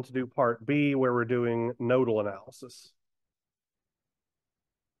problem to do part B, where we're doing nodal analysis.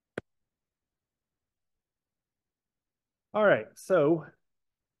 All right, so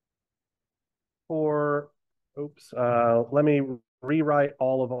for, let me rewrite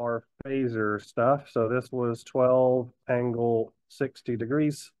all of our phasor stuff. So this was 12 angle 60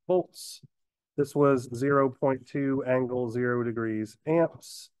 degrees volts. This was 0.2 angle 0 degrees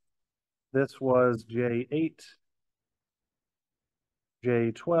amps. This was J8,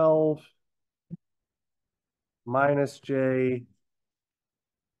 J12, minus J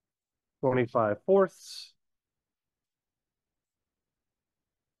 25/4,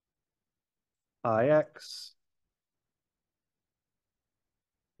 IX,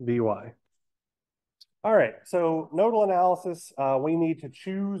 VY. All right, so nodal analysis, we need to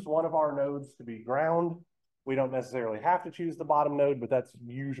choose one of our nodes to be ground. We don't necessarily have to choose the bottom node, but that's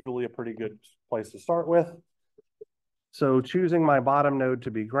usually a pretty good place to start with. So choosing my bottom node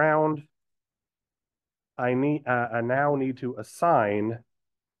to be ground, I now need to assign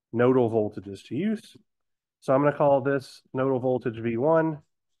nodal voltages to use. So I'm going to call this nodal voltage V1,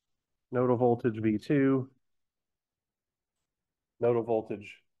 nodal voltage V2, nodal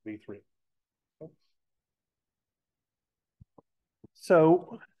voltage V3.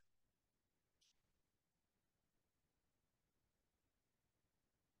 So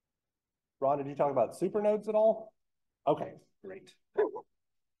Ron, did you talk about supernodes at all? Okay, great.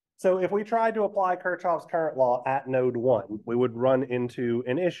 So if we tried to apply Kirchhoff's current law at node 1, we would run into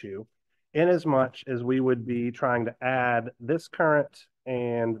an issue in as much as we would be trying to add this current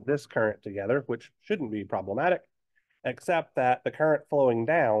and this current together, which shouldn't be problematic, except that the current flowing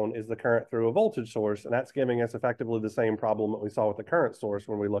down is the current through a voltage source, and that's giving us effectively the same problem that we saw with the current source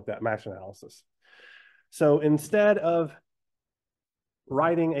when we looked at mesh analysis. So instead of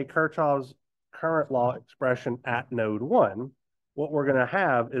writing a Kirchhoff's current law expression at node 1, what we're going to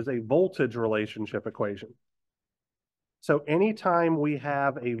have is a voltage relationship equation. So anytime we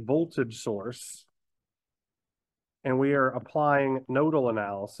have a voltage source and we are applying nodal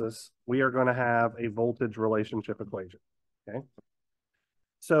analysis, we are going to have a voltage relationship equation, okay?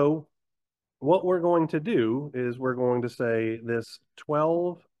 So what we're going to do is we're going to say this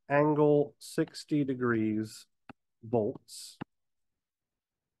 12 angle 60 degrees volts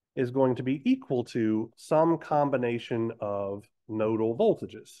is going to be equal to some combination of nodal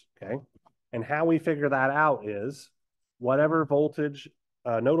voltages, okay? And how we figure that out is whatever voltage,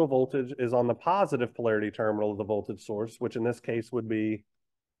 nodal voltage is on the positive polarity terminal of the voltage source, which in this case would be,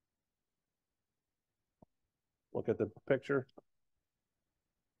 look at the picture.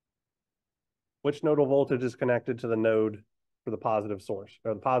 Which nodal voltage is connected to the node for the positive source,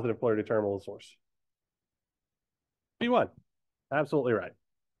 or the positive polarity terminal of the source? V1, absolutely right.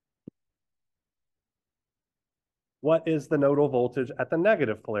 What is the nodal voltage at the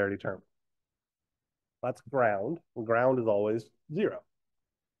negative polarity terminal? That's ground. Ground is always 0.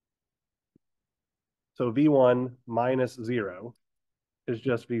 So V1 minus 0 is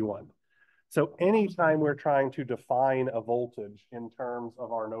just V1. So anytime we're trying to define a voltage in terms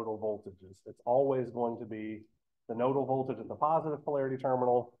of our nodal voltages, it's always going to be the nodal voltage at the positive polarity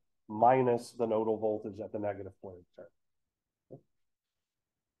terminal minus the nodal voltage at the negative polarity terminal.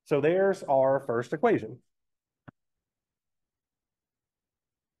 So there's our first equation.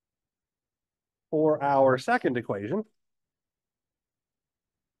 For our second equation,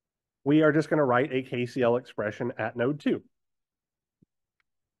 we are just going to write a KCL expression at node 2.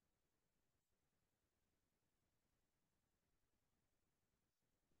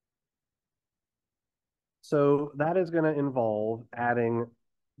 So that is going to involve adding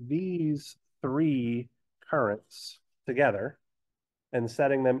these 3 currents together and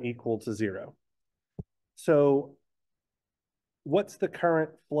setting them equal to 0. So what's the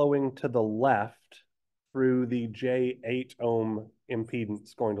current flowing to the left through the J8 ohm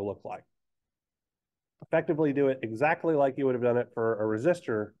impedance going to look like? Effectively do it exactly like you would have done it for a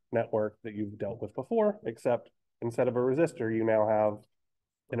resistor network that you've dealt with before, except instead of a resistor, you now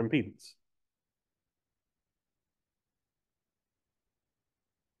have an impedance.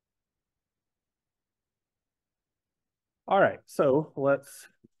 All right, so let's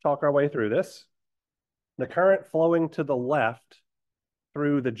talk our way through this. The current flowing to the left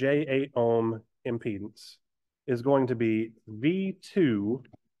through the J8 ohm impedance is going to be V2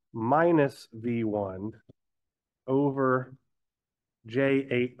 minus V1 over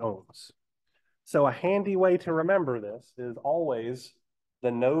J8 ohms. So a handy way to remember this is always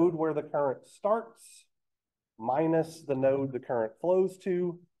the node where the current starts minus the node the current flows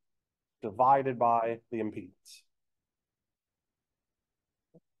to divided by the impedance.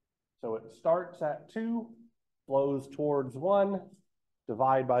 So it starts at 2, flows towards 1,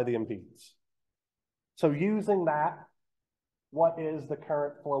 divide by the impedance. So using that, what is the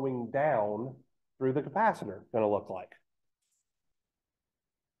current flowing down through the capacitor going to look like?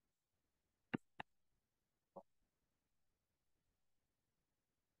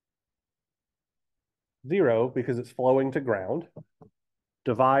 Zero, because it's flowing to ground,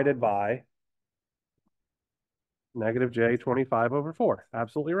 divided by negative J25 over 4.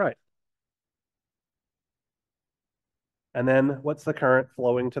 Absolutely right. And then what's the current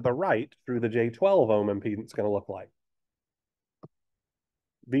flowing to the right through the J12 ohm impedance going to look like?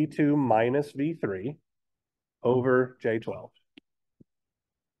 V2 minus V3 over J12.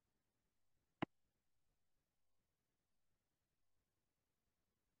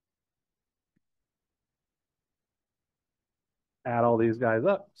 Add all these guys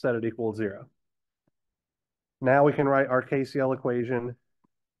up, set it equals 0. Now we can write our KCL equation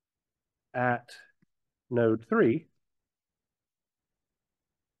at node 3.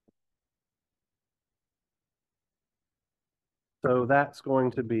 So that's going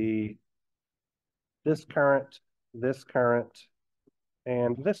to be this current,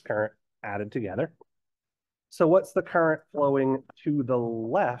 and this current added together. So what's the current flowing to the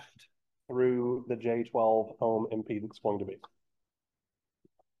left through the J12 ohm impedance going to be?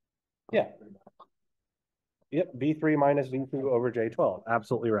 Yeah. Yep, V3 minus V2 over J12.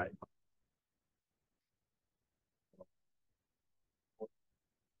 Absolutely right.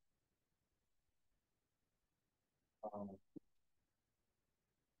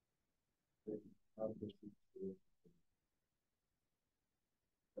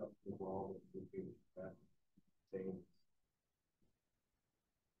 Well, same.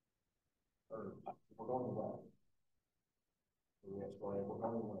 Or we're going away. We're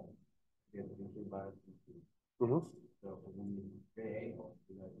going away. We have V2 minus V2. Mm-hmm. So we diagonal,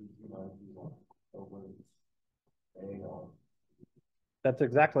 we have V2 minus V1. So we're diagonal. That's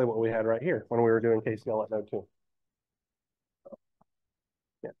exactly what we had right here when we were doing KCL at node 2.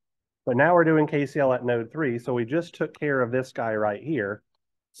 Yeah. But now we're doing KCL at node 3, so we just took care of this guy right here.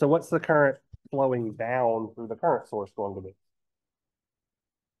 So what's the current flowing down through the current source going to be?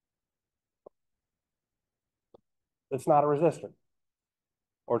 It's not a resistor,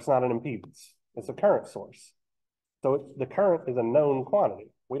 or it's not an impedance. It's a current source. So the current is a known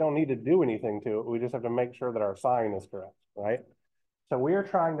quantity. We don't need to do anything to it. We just have to make sure that our sign is correct, right? So we're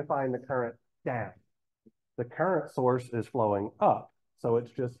trying to find the current down. The current source is flowing up. So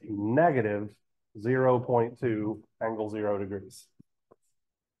it's just negative 0.2 angle 0 degrees.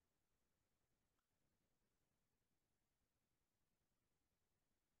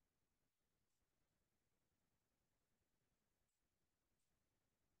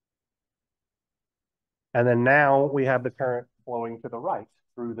 And then now we have the current flowing to the right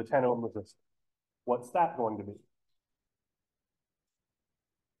through the 10 ohm resistor. What's that going to be?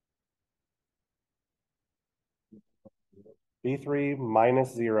 V3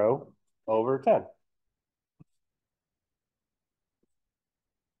 minus 0 over 10.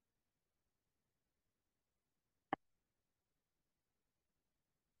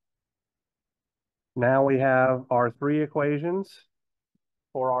 Now we have our 3 equations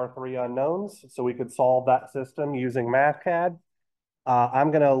for our 3 unknowns. So we could solve that system using MathCAD.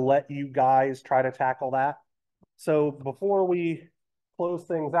 I'm going to let you guys try to tackle that. So before we close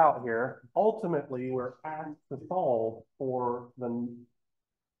things out here, ultimately we're asked to solve for the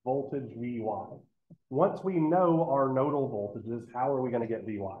voltage Vy. Once we know our nodal voltages, how are we going to get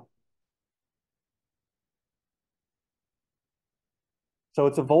Vy? So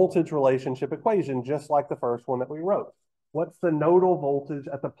it's a voltage relationship equation, just like the first one that we wrote. What's the nodal voltage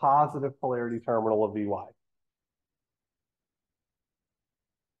at the positive polarity terminal of Vy?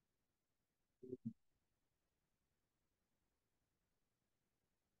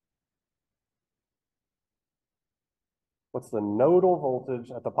 What's the nodal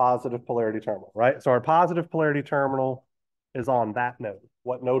voltage at the positive polarity terminal, right? So our positive polarity terminal is on that node.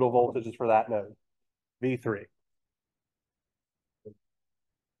 What nodal voltage is for that node? V3.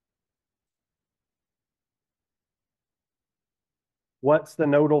 What's the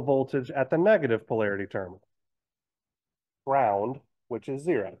nodal voltage at the negative polarity terminal? Ground, which is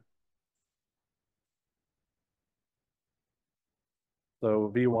 0.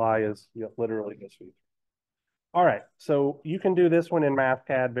 So Vy is literally this V3. All right, so you can do this one in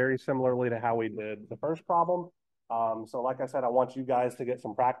MathCAD very similarly to how we did the first problem. So like I said, I want you guys to get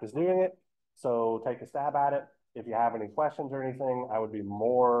some practice doing it. So take a stab at it. If you have any questions or anything, I would be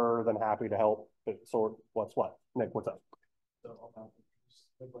more than happy to help sort what's what. Nick, what's up? So,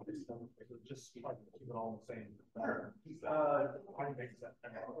 just keep it all the same. I think that.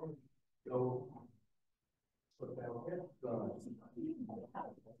 So.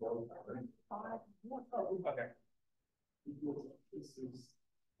 Okay. This is.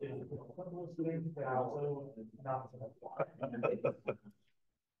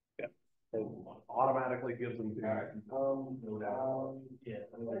 Yeah. It automatically gives them. Yeah.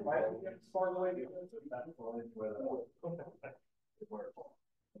 Right here.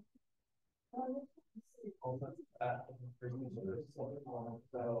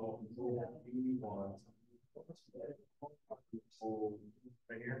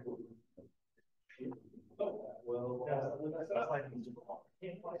 Well, I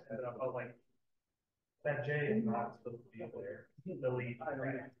was like, that J is not supposed to be there. Delete.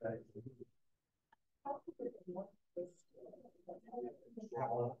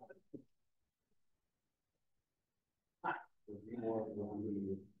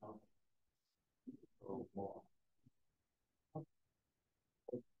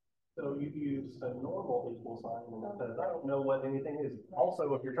 So you use a normal equal sign because I don't know what anything is.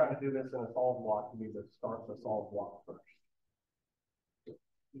 Also, if you're trying to do this in a solve block, you need to start the solve block first.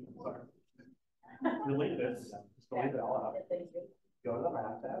 Sorry. Delete this. Just delete it all out. Go to the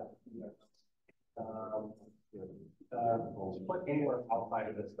math tab. Click anywhere outside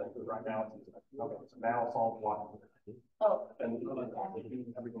of this thing because right now it's okay. So now solve block. Oh. And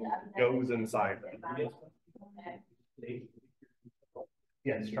everything goes inside.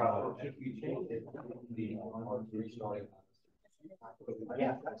 Yes, try that.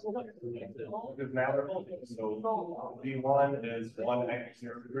 Yeah, absolutely. Because now they're holding. So V1 is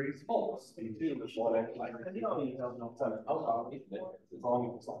 1x0 degrees false. V2 is 1x.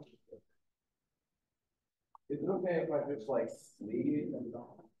 Is it okay if I just like leave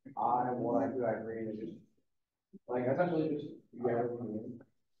I what I do I agree and just like essentially just you get everything in?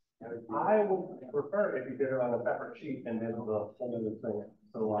 I would prefer if you did it on a separate sheet and then the whole thing.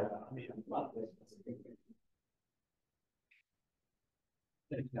 So like.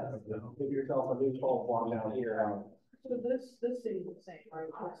 Give yourself a new 12 block down here. So this stays the same, right?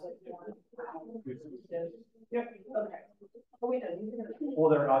 It's like one. Yep, okay. Oh, wait, no. Well,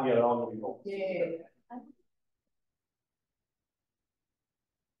 they're on the other on the. Yeah.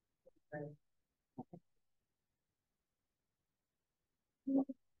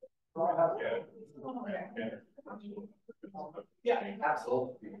 Yeah,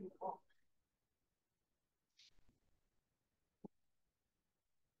 absolutely.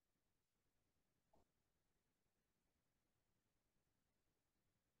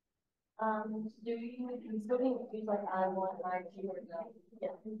 Do you still need to be like I1, I2 or no? Yeah.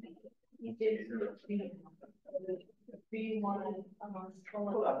 You did B1,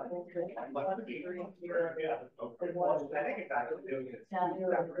 Yeah. I think it's actually doing it.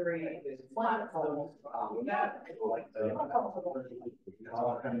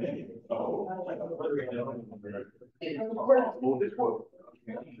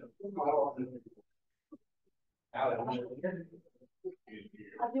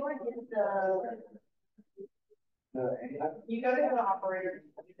 I do want to get You gotta have an operator.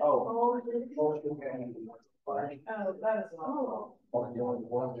 Oh, that is all. or the only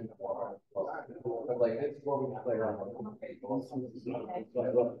one in the water. But like it's what we play around.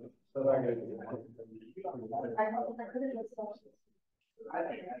 So I get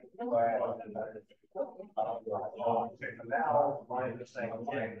Now, mine is saying,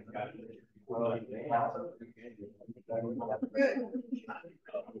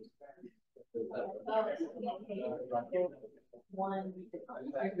 one.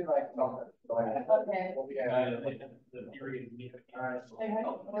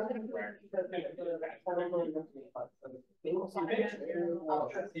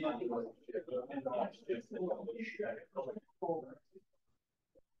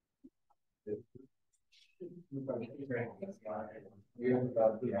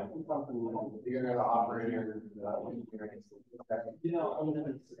 You're gonna operate your You know, I'm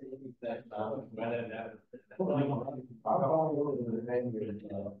gonna say that,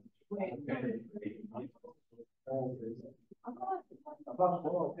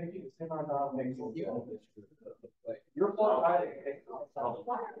 Your fault.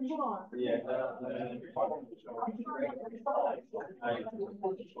 yeah.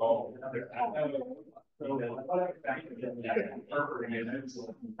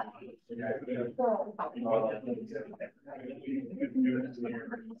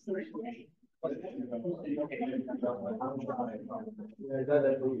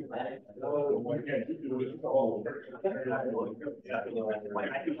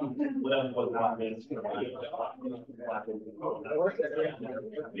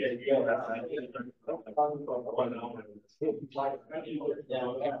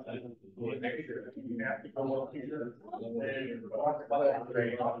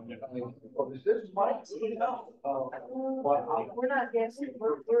 We're not guessing,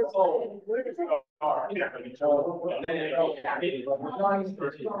 we're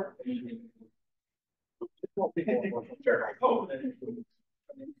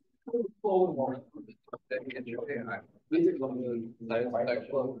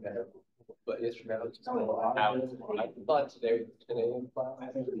But it's I thought today in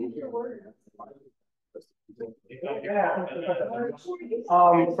class.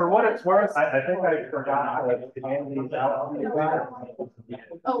 For what it's worth, I think I forgot to hand these out.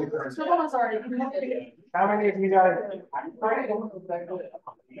 Oh, someone was already. How many of you guys?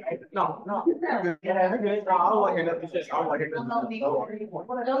 No. Yeah, I don't like it. I don't like it.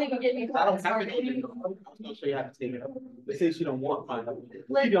 Don't even get me. I don't have it. I'll show you how to take it. They say she don't want mine.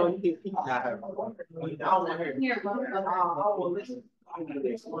 You don't, you can have it. I don't want her. Here, Oh, well, listen.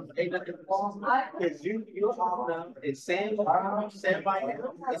 Because you all know it's Sam by now.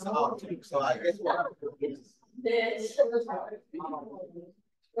 It's all two. So I guess what? this.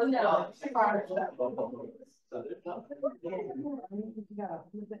 No.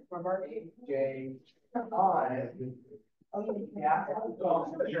 J I Yeah.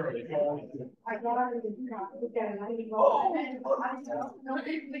 I got it.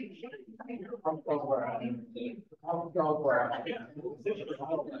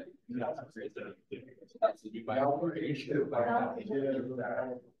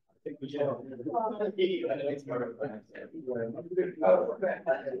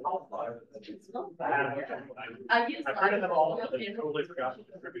 I use. I printed them all, but I totally forgot to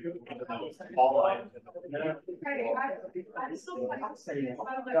all I. I'm still like.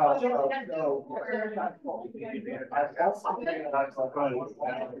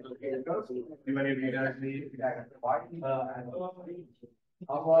 Anybody of you guys need?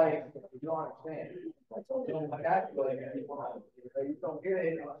 I'm like, you don't understand. You know, my dad, like, you don't get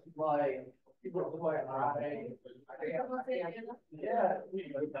it, like, people are like, yeah.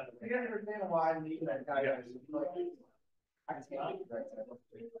 You understand why I need that guy. Like, I can't.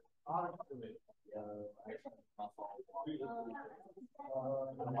 Honestly.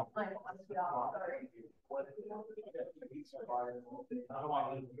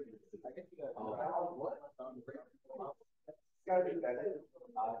 Gotta do that.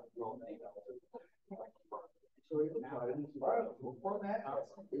 Before that, I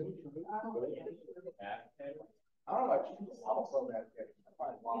don't know, I just also that. You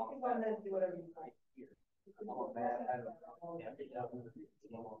can go ahead and do whatever you like here. Oh, man, I don't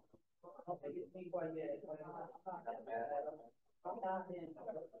know.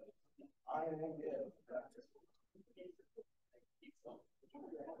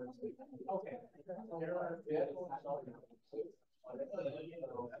 Okay.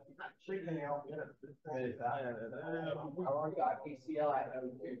 I already got ACL, I know,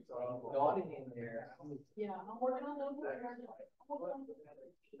 so I'm going in there. Yeah, I'm working on those. I didn't.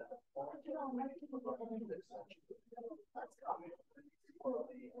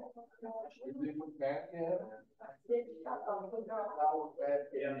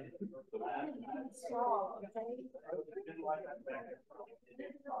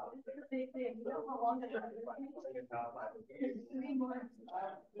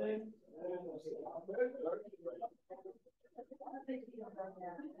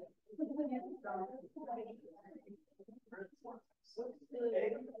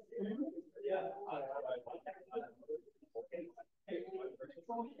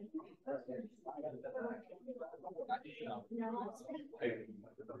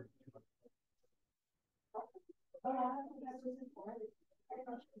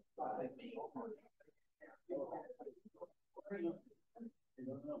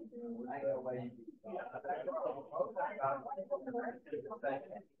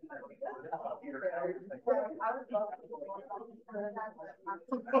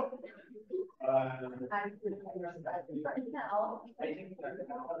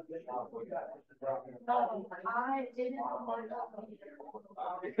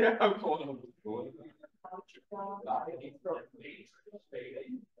 Yeah, I'm going.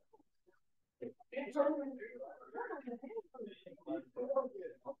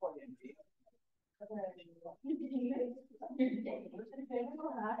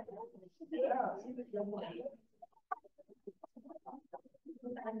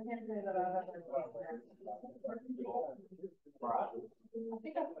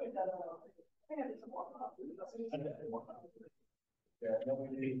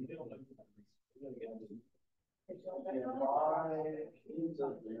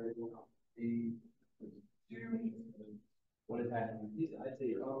 What is that? I'd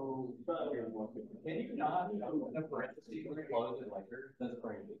say, oh, can you not, the parentheses, close it like that's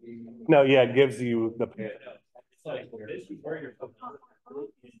crazy. No, yeah, it gives you the. It's like, this is where you're.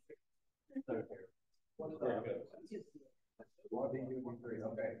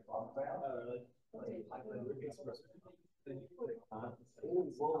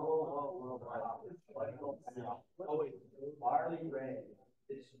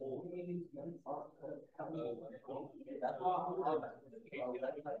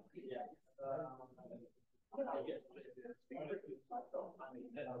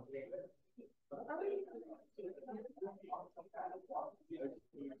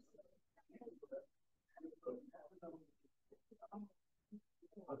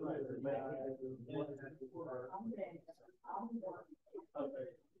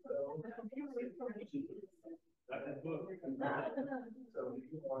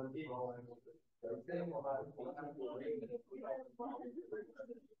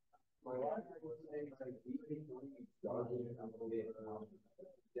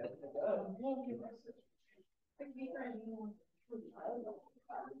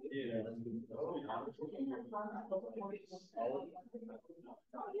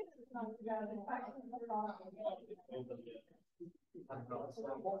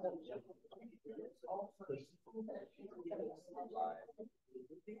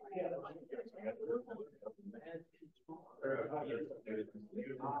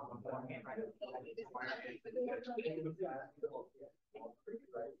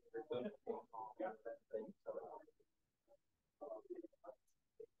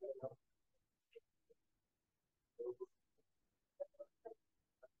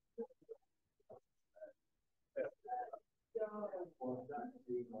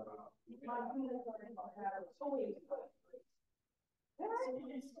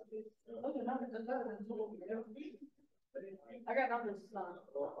 I got numbers.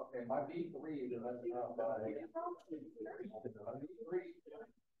 Okay, my B3 is not my.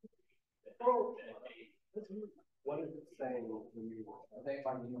 What is it saying when you? I think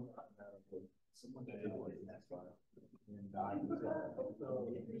my new. Someone did it, and that's fine. And I was,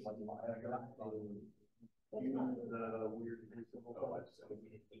 The weird.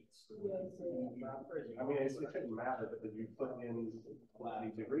 I mean, it shouldn't matter, but did you put in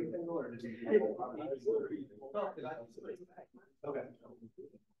the degree thing or did you? Okay.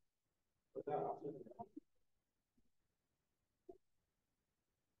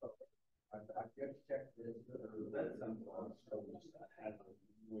 I just checked this.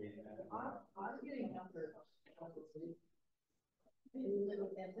 I'm getting numbers.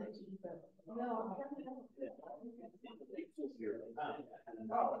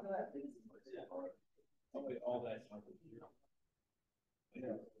 All that.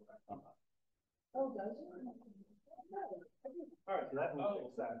 Oh, does it? All right, so that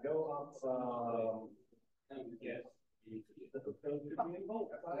makes that go up, yes.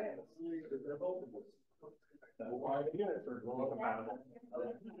 Why the units are going compatible.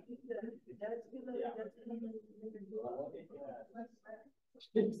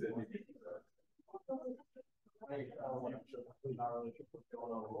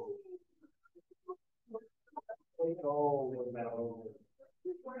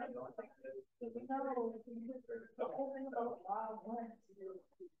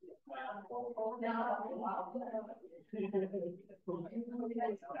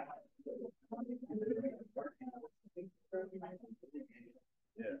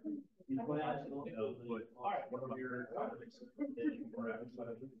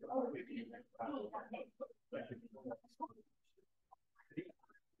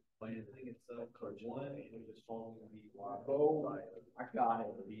 I got it.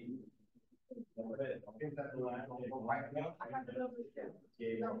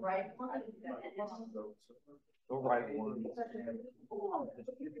 The right one. The right one.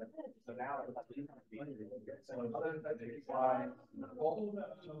 So now.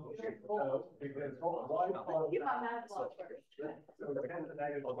 You got math block first.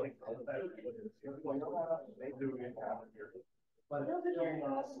 They do it. But.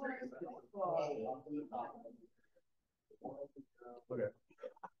 Okay.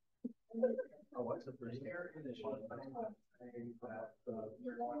 Oh, what's the first area?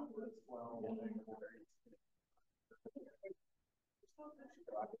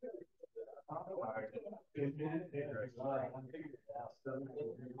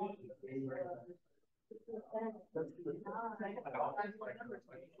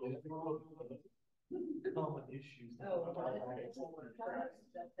 Common issues.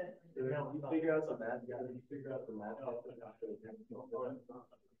 You figure out the math, you figure out the math.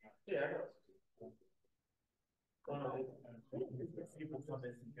 Yeah. People come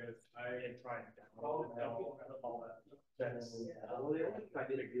in because I tried to download all that. That's. I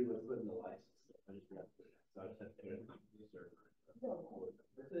did agree with putting the license. I just got it. So I just had to put it on the server.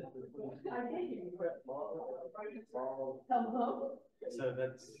 So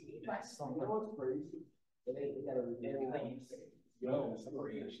that's something.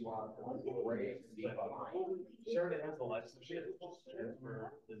 Sheridan has the license. For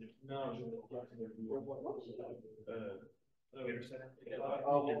the new. No.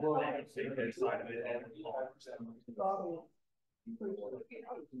 Side of it.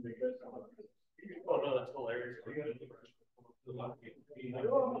 Oh no, that's hilarious.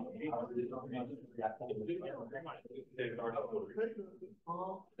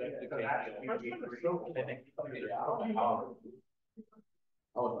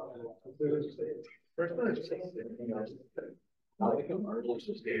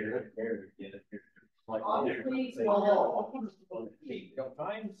 Like, Honestly, I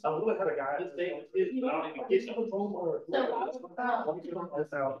would have had a guy.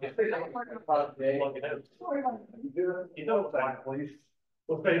 You know, black police.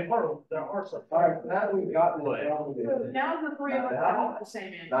 Well, they are, there are some. All right, now that we've gotten. So now the three of us have the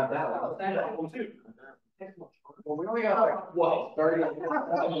same answer. Not that one. That one too. Well, we only got like, what, 30? I'm looking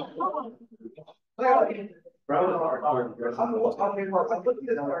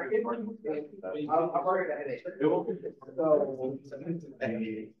at this. I'm already got a headache.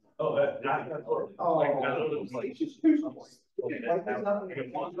 Oh, Like, there's nothing.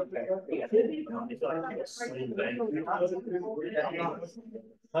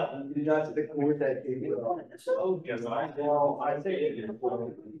 You got to with that. Oh, yes, well, I think. I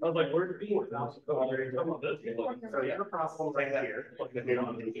was like, where's the bean? So you have a problem right here.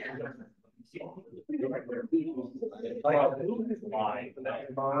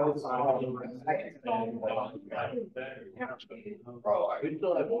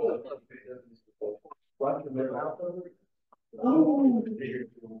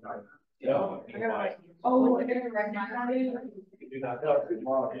 Oh, I gotta recognize.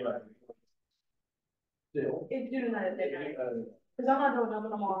 It's doing that at midnight. Cause I'm not doing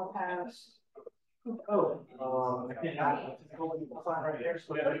nothing tomorrow past. Oh, I can't have it. Right there,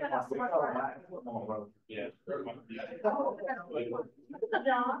 so we have yeah.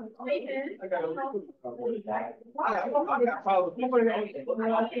 John, Nathan. I got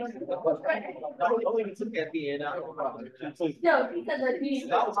Only took at the end. No, he said that he.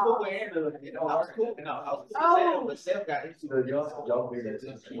 That was cool, and I was cool. No, I was. Oh. But Sam got into We're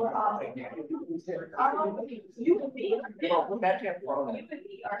off. You would be. You would be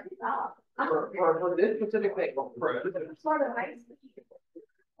our top. For this specific thing, Sort of nice.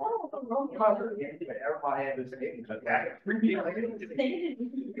 everybody had this game. Okay.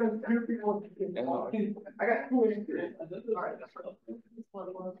 I got two inches. All right, that's right.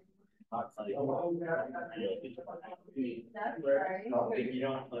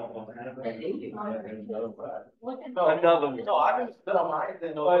 Another one. No, I just spit on mine.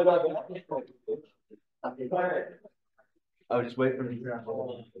 Didn't know. I was just waiting for the.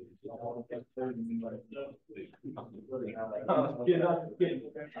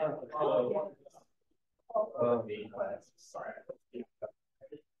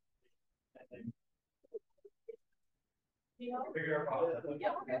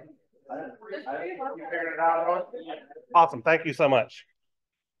 Awesome. Thank you so much.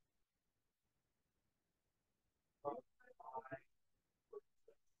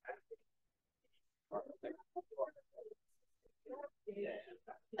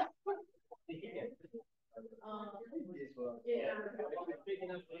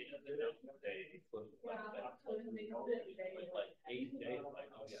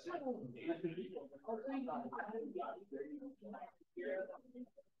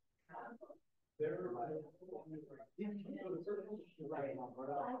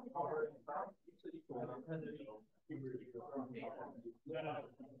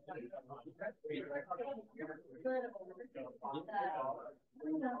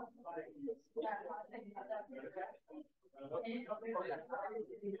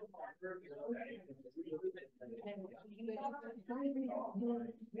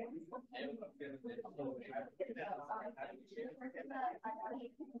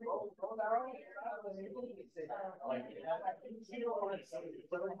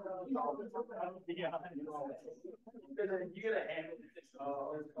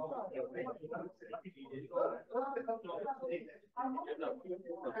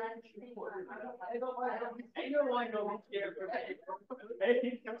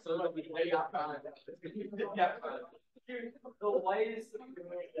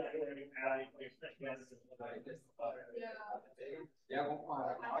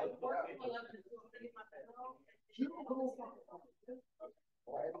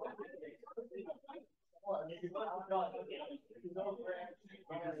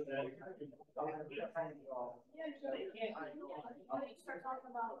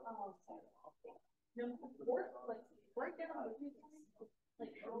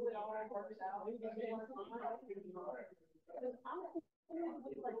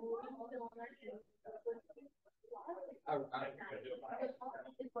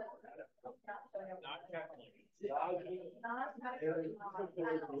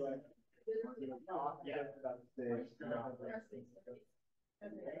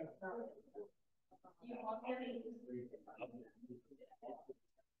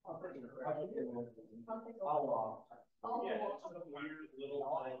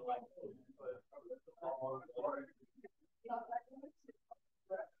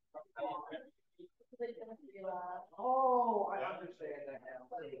 Oh, I understand that now.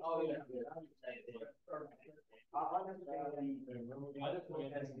 Oh, yeah. I understand.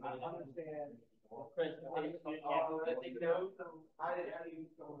 I understand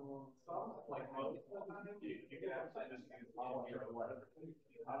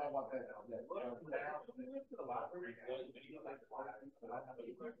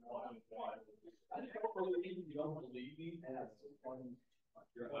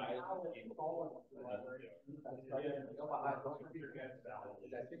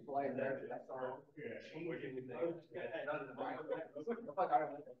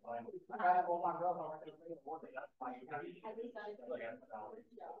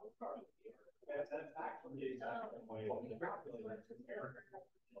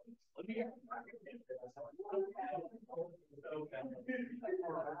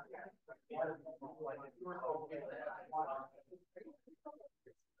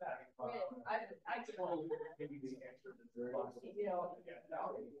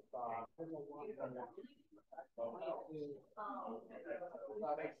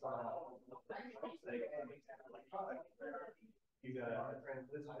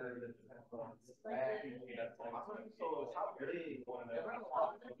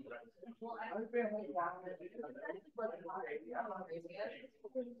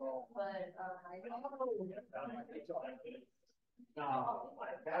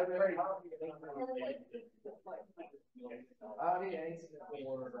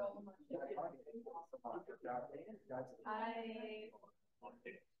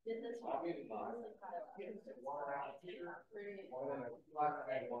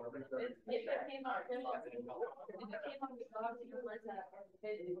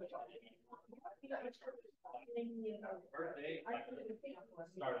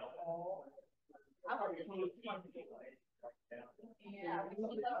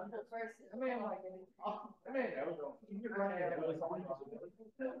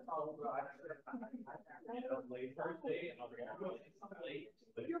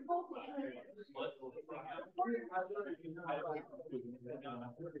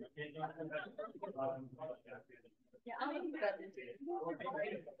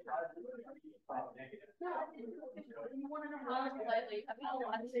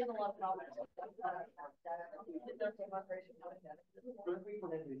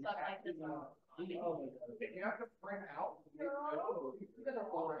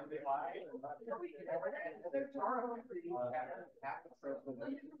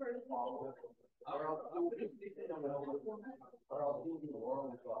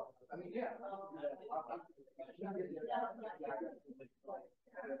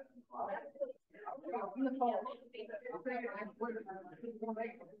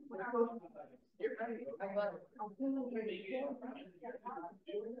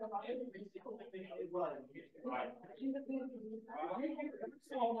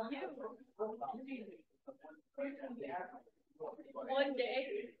One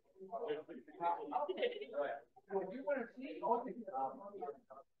day.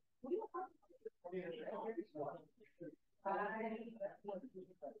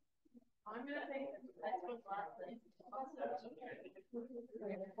 I'm gonna take that's what's last thing.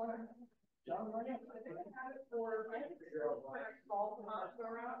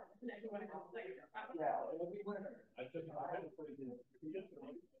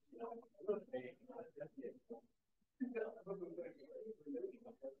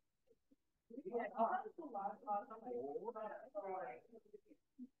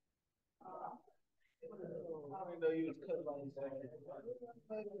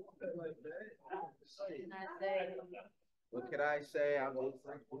 What can I say? I'm just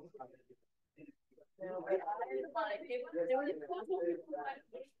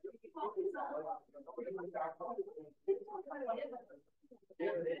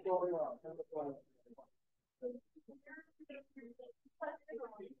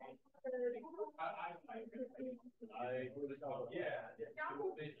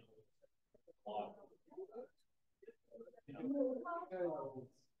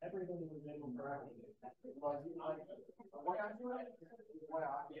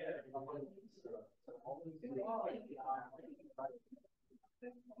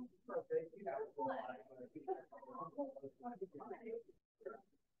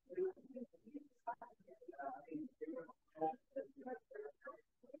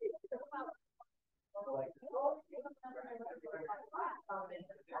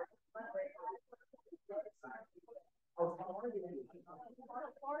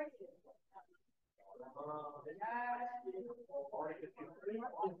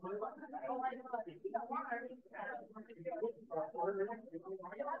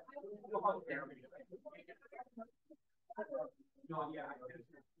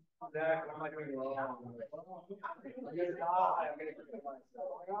back, I'm like, well,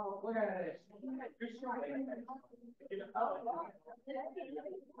 look at it.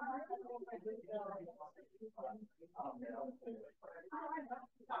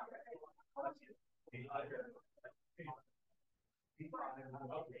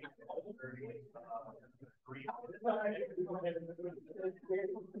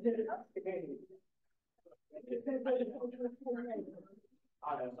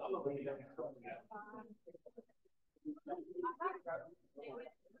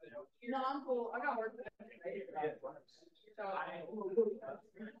 No, I'm cool. I got work. So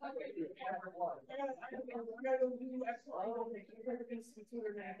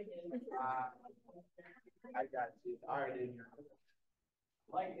I got you. All right.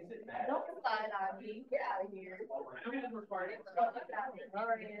 Like, is it bad? Don't decide on me, get out of here. Get out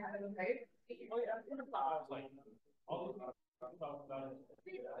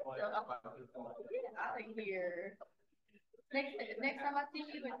of here. Next time I see you,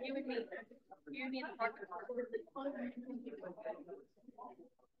 and you and me in the parking lot.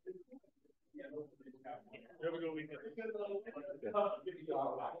 Have a good weekend.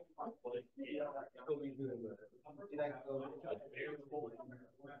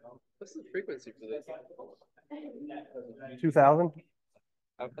 What's the frequency for this? 2000.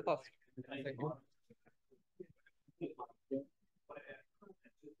 I thought.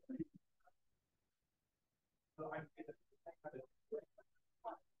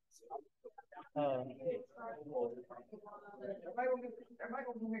 Am I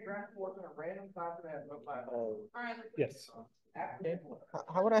gonna do my ground force in a random time and have book my? Yes.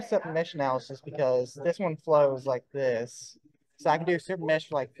 How would I set the mesh analysis? Because this one flows like this. So I can do super mesh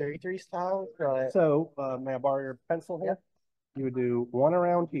for like 33 styles, but So, may I borrow your pencil here? You would do one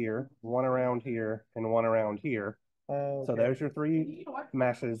around here, and one around here. So okay. there's your three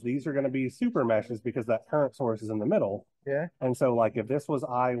meshes. These are going to be super meshes because that current source is in the middle. Yeah. And so like if this was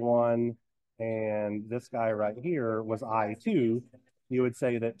I1 and this guy right here was I2, you would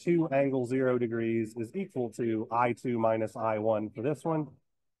say that 2 angle 0 degrees is equal to I2 minus I1 for this one.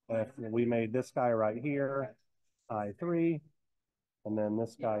 If we made this guy right here, I3, and then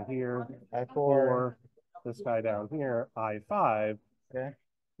this guy here, I4, this guy down here, I5, Okay.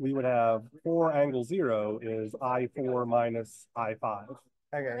 we would have 4 angle 0 is I4 minus I5.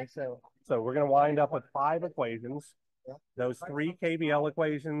 Okay. So we're going to wind up with 5 equations, Yeah. those 3 KVL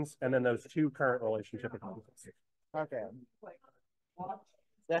equations, and then those 2 current relationship equations. Okay.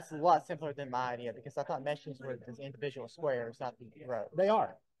 That's a lot simpler than my idea because I thought meshes were these individual squares, not the rows. They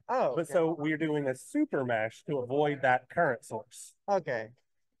are. Oh. But so we're doing a super mesh to avoid that current source. Okay.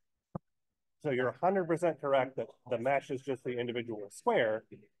 So you're 100% correct that the mesh is just the individual square.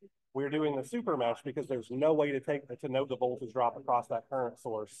 We're doing the super mesh because there's no way to know the voltage drop across that current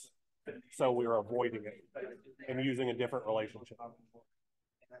source. So we're avoiding it and using a different relationship. I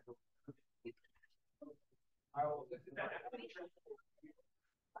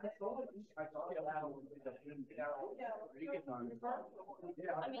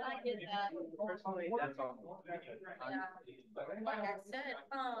mean, I get that. Personally, that's all. Yeah.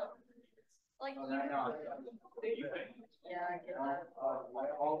 Like I said, like you. Yeah, I get that.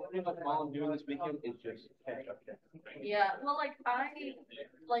 All I'm doing this weekend is just catch up. Yeah, well, like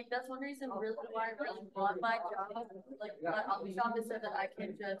that's one reason really why I really want my job. Like my job is so that I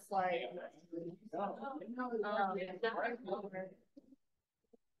can just like,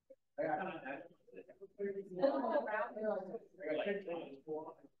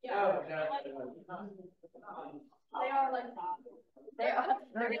 yeah. They are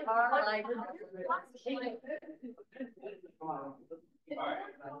like.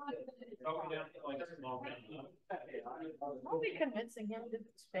 I'll be convincing him to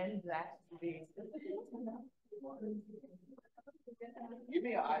spend that. Give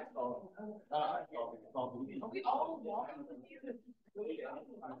me an ice phone. We all walk with you.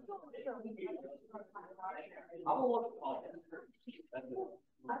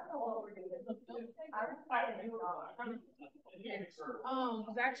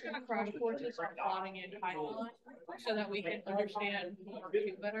 Zach's gonna crash course us on plotting in Python so that we can understand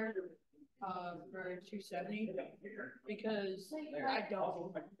Q better for 270 because I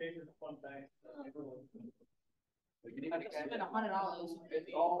don't. I just spent $100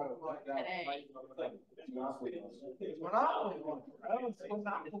 today.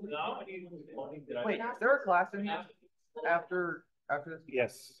 Wait, is there a class in here after this?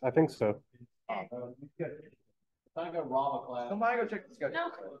 Yes, I think so. I'm gonna go rob a class. Somebody go check the schedule. No.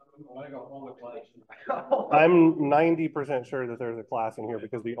 I'm gonna go home a class. I'm 90% sure that there's a class in here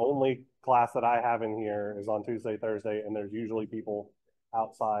because the only class that I have in here is on Tuesday, Thursday, and there's usually people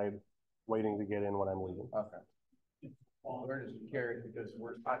outside waiting to get in when I'm leaving. Okay. We're just curious because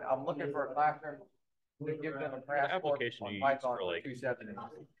I'm looking for a classroom to give them a crash course application on you use Python for, like, 270.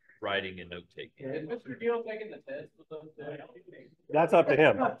 Writing and note taking. Is Mr. Gill taking the test with them too? That's up to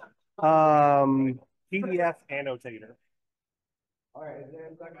him. PDF annotator. All right.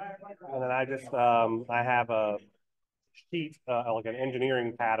 And then I just, I have a sheet, like an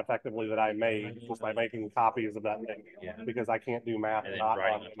engineering pad effectively that I made just by making copies of that thing. Yeah. Because I can't do math And then not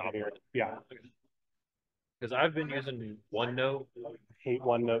writing on on top of engineering. it. Yeah. Because I've been using OneNote. I hate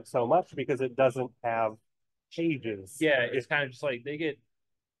OneNote so much because it doesn't have pages. Yeah, it's kind of just like they get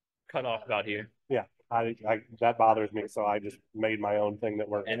cut off about here. Yeah. I that bothers me, so I just made my own thing that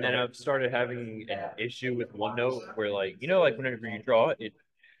works. And then I've started having an issue with OneNote where, like, you know, like whenever you draw it, it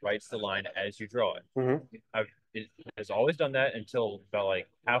writes the line as you draw it. It has always done that until about like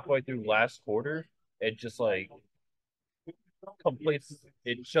halfway through last quarter. It just like completes.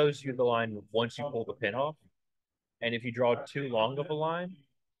 It shows you the line once you pull the pin off, and if you draw too long of a line,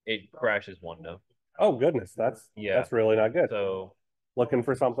 it crashes OneNote. Oh goodness, that's really not good. So looking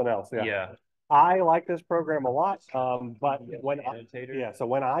for something else. Yeah. yeah. I like this program a lot, but so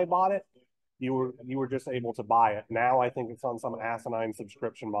when I bought it, you were just able to buy it. Now I think it's on some asinine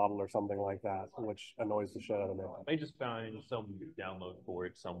subscription model or something like that, which annoys the shit out of me. I just found some download for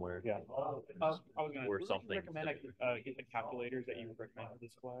it somewhere. Yeah. I was gonna or something. recommend get the calculators that you would recommend for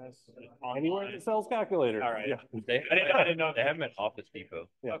this class. Anywhere that sells calculators. All right. Yeah. I didn't know. They have them at Office Depot.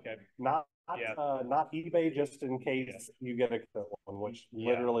 Yeah. Okay. Not eBay, just in case you get a good one, which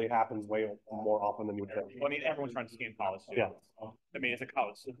literally happens way more often than you would think. Well, I mean, everyone's trying to scam college students. Yeah. I mean, it's a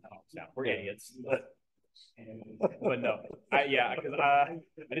college student town. We're idiots. But no, because I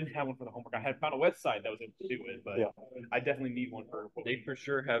didn't have one for the homework. I had found a website that was able to do it, but I definitely need one for. They for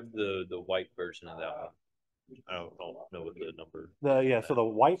sure have the white version of that one. I don't know what the number. So the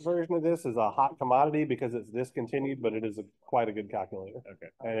white version of this is a hot commodity because it's discontinued, but it is quite a good calculator. Okay.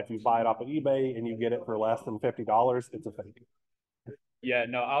 And if you buy it off of eBay and you get it for less than $50, it's a fake. Yeah,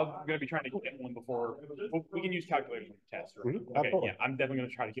 no, I'm gonna be trying to get one before we can use calculators for the test, right? Okay, absolutely. yeah, I'm definitely gonna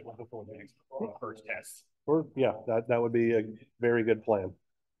try to get one before the next first test. Or that would be a very good plan.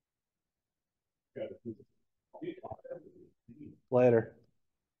 Later.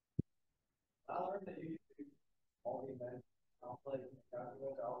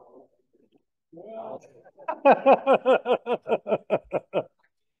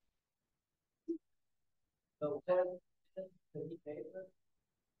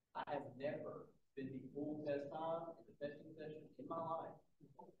 I have never been the full test time in the testing session in my life.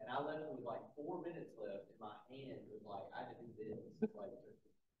 And I left with like 4 minutes left, and my hand was like, I had to do this. Like,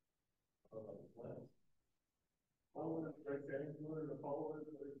 I was like, what?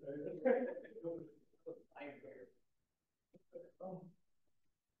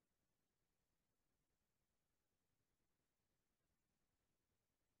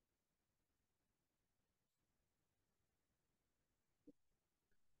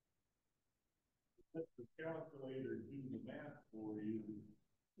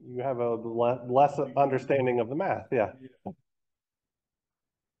 You have a less understanding of the math. Yeah.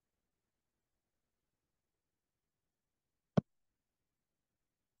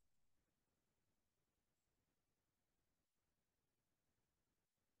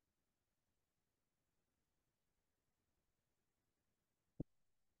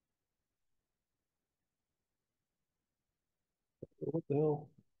 What the hell?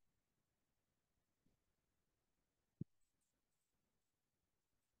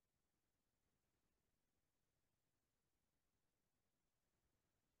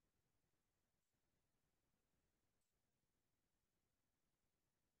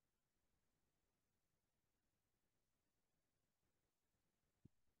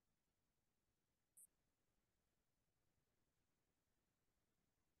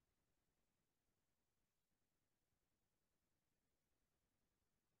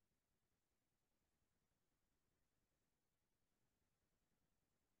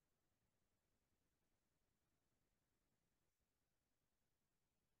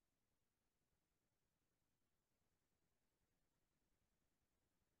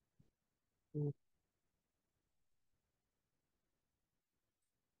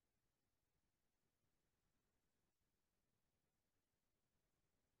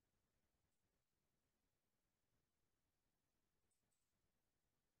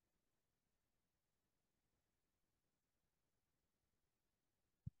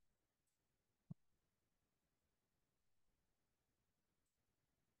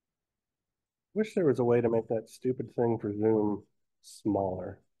 Wish there was a way to make that stupid thing for Zoom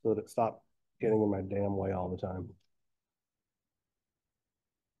smaller so that it stopped getting in my damn way all the time.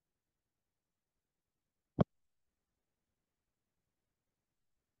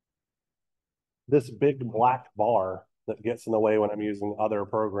 this big black bar that gets in the way when I'm using other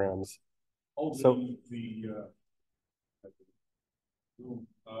programs. Oh, So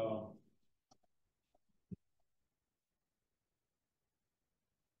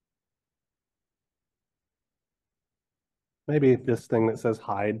maybe this thing that says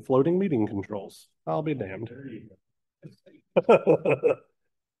hide floating meeting controls. I'll be damned. there you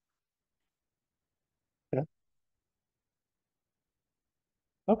Yeah.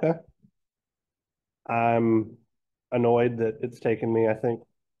 Okay. I'm annoyed that it's taken me, I think,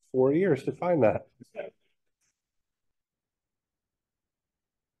 4 years to find that.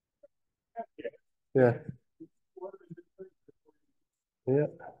 Yeah. Yeah.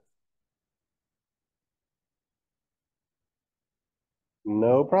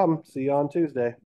 No problem. See you on Tuesday.